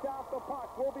checked off the puck.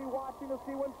 We'll be watching to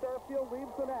see when Fairfield leaves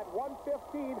the net.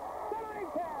 1:15, centering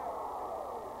pass.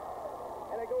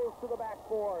 And it goes to the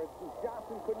backboard.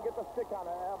 Johnson couldn't get the stick on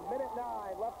it.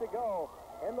 1:09 left to go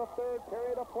in the third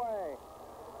period of play.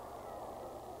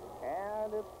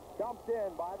 And it's dumped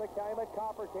in by the Calumet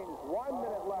Copper Kings. 1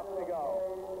 minute left to go.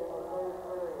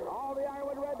 All the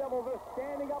Ironwood Red Devils are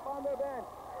standing up on their bench.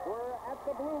 We're at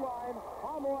the blue line.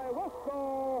 Pomeroy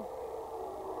whistle.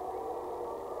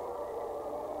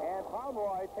 And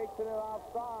Pomeroy takes it in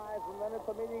offsides, and then it's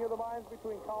a meeting of the minds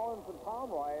between Collins and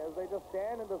Pomeroy as they just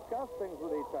stand and discuss things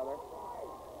with each other.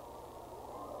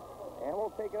 And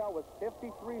we'll take it out with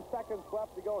 53 seconds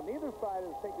left to go. Neither side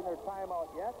is taking their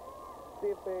timeout yet. See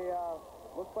if they,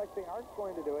 looks like they aren't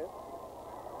going to do it.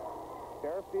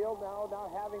 Fairfield now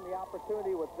not having the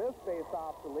opportunity with this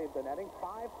face-off to leave the netting.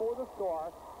 5-4 the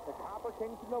score. The Copper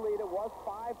Kings in the lead. It was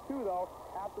 5-2, though,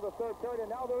 after the third period, and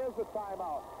now there is a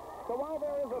timeout. So while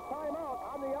there is a timeout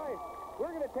on the ice,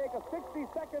 we're going to take a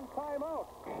 60-second timeout.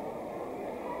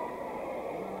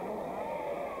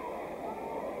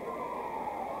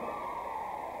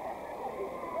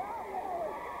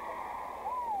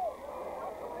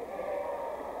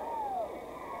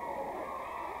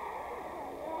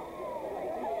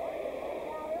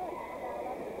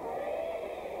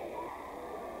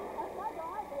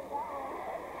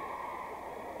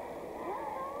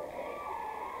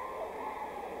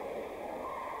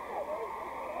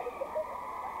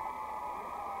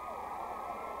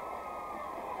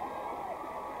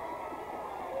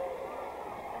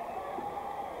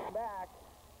 Back.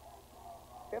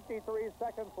 53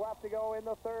 seconds left to go in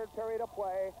the third period of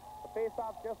play. The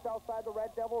face-off just outside the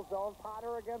Red Devil zone.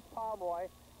 Potter against Pomeroy.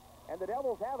 And the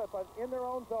Devils have it, but in their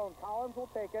own zone. Collins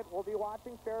will take it. We'll be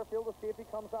watching Fairfield to see if he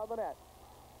comes out of the net.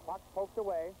 Puck poked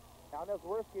away. Now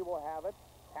Neswirsky will have it.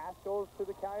 Pass goes to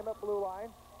the Calumet blue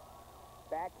line.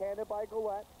 Backhanded by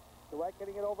Gillette. Gillette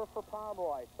getting it over for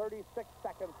Pomeroy. 36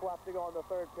 seconds left to go in the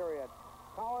third period.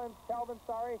 Calvin,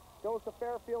 goes to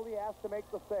Fairfield. He has to make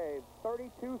the save.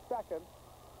 32 seconds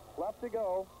left to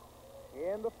go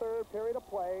in the third period of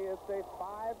play. It's a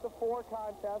 5-4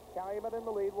 contest. Calumet in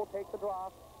the lead will take the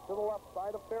draw to the left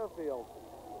side of Fairfield.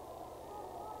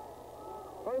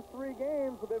 First three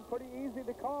games have been pretty easy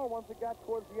to call once it got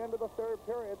towards the end of the third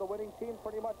period. The winning team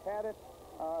pretty much had it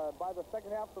by the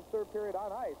second half of the third period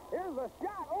on ice. Here's a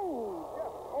shot. Oh,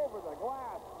 just over the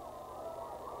glass.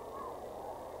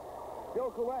 Joe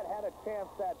Gillette had a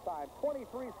chance that time.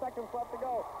 23 seconds left to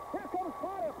go. Here comes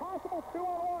Potter. Possible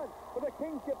 2-on-1. But the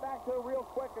Kings get back to it real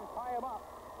quick and tie him up.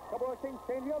 A couple of Kings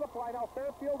changing on the fly. Now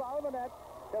Fairfield out of the net.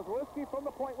 Neswirsky from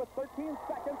the point with 13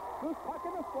 seconds. Loose puck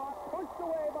in the slot. Pushed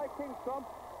away by Kingstrom.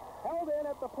 Held in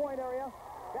at the point area.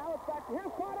 Now it's back.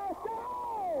 Here's Potter.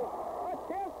 Oh! A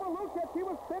chance for Lucic. He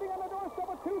was sitting on the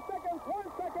doorstep with 2 seconds,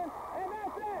 1 second, and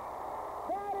that's it.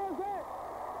 That is it.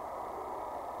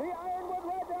 The Ironwood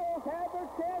Red Devils had their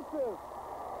chances.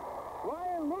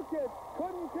 Ryan Lukic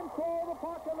couldn't control the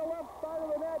puck on the left side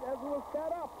of the net as it was set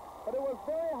up, but it was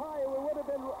very high. It would have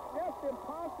been just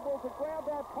impossible to grab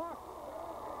that puck.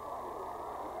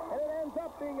 And it ends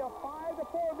up being a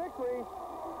 5-4 victory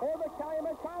for the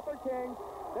Calumet Copper Kings,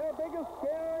 their biggest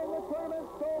scare in the tournament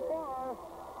so far.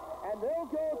 And they'll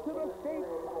go to the state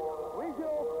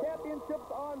regional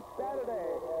championships on Saturday.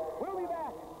 We'll be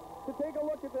back to take a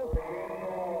look at this.